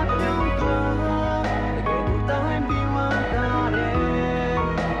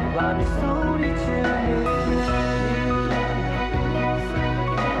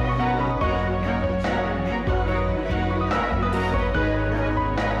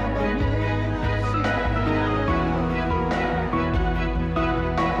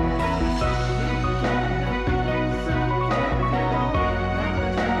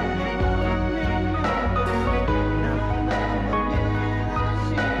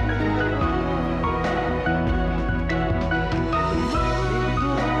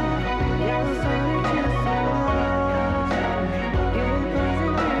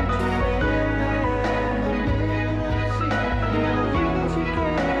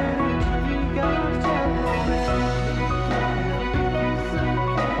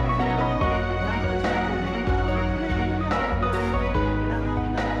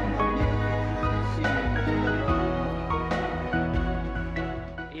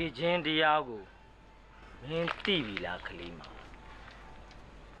ကိုမင်းသိပြီလားကလေးမ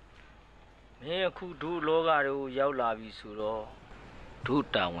မင်းအခုတို့လောကတွေကိုရောက်လာပြီဆိုတော့တို့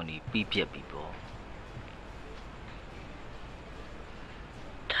တာဝန်ကြီးပြီးပြက်ပြီပေါ့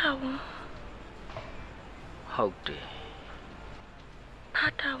တာဝန်ဟုတ်တယ်ဘာ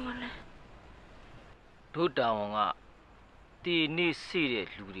တာဝန်လဲတို့တာဝန်ကတီနေစီတဲ့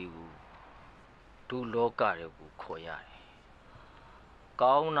လူတွေကိုတို့လောကတွေကိုခေါ်ရတယ်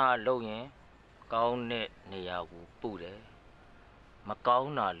ကောင်းတာလုပ်ရင်ကောင်းတဲ့နေရာကိုပို့တယ်မကော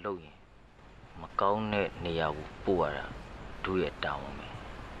င်းတာလုပ်ရင်မကောင်းတဲ့နေရာကိုပို့ရတာတို့ရဲ့တာဝန်ပဲ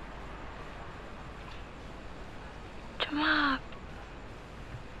ကျမ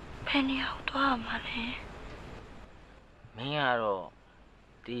ဘယ်နေရာကိုသွားမှာလဲမင်းကတော့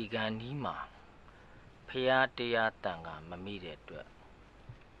ဒီကံဒီမှာဖရာတရားတန်ခါမမိတဲ့အတွက်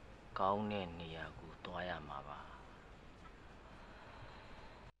ကောင်းတဲ့နေရာကိုသွားရမှာပါ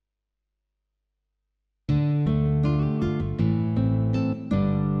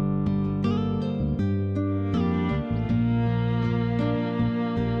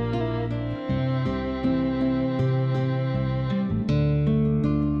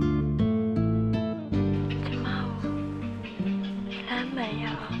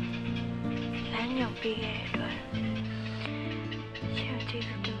ပေးခဲ့တဲ့အတွက်ရှင်ကျေး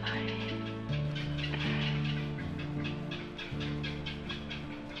ဇူးတင်ပါတယ်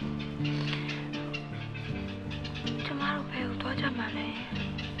ကျမတို့ဘယ်ကိုသွားကြမှာလဲ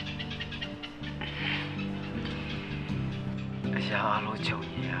အရာအလုံးချုပ်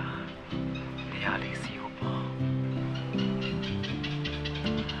ရဘုရားလေးစီ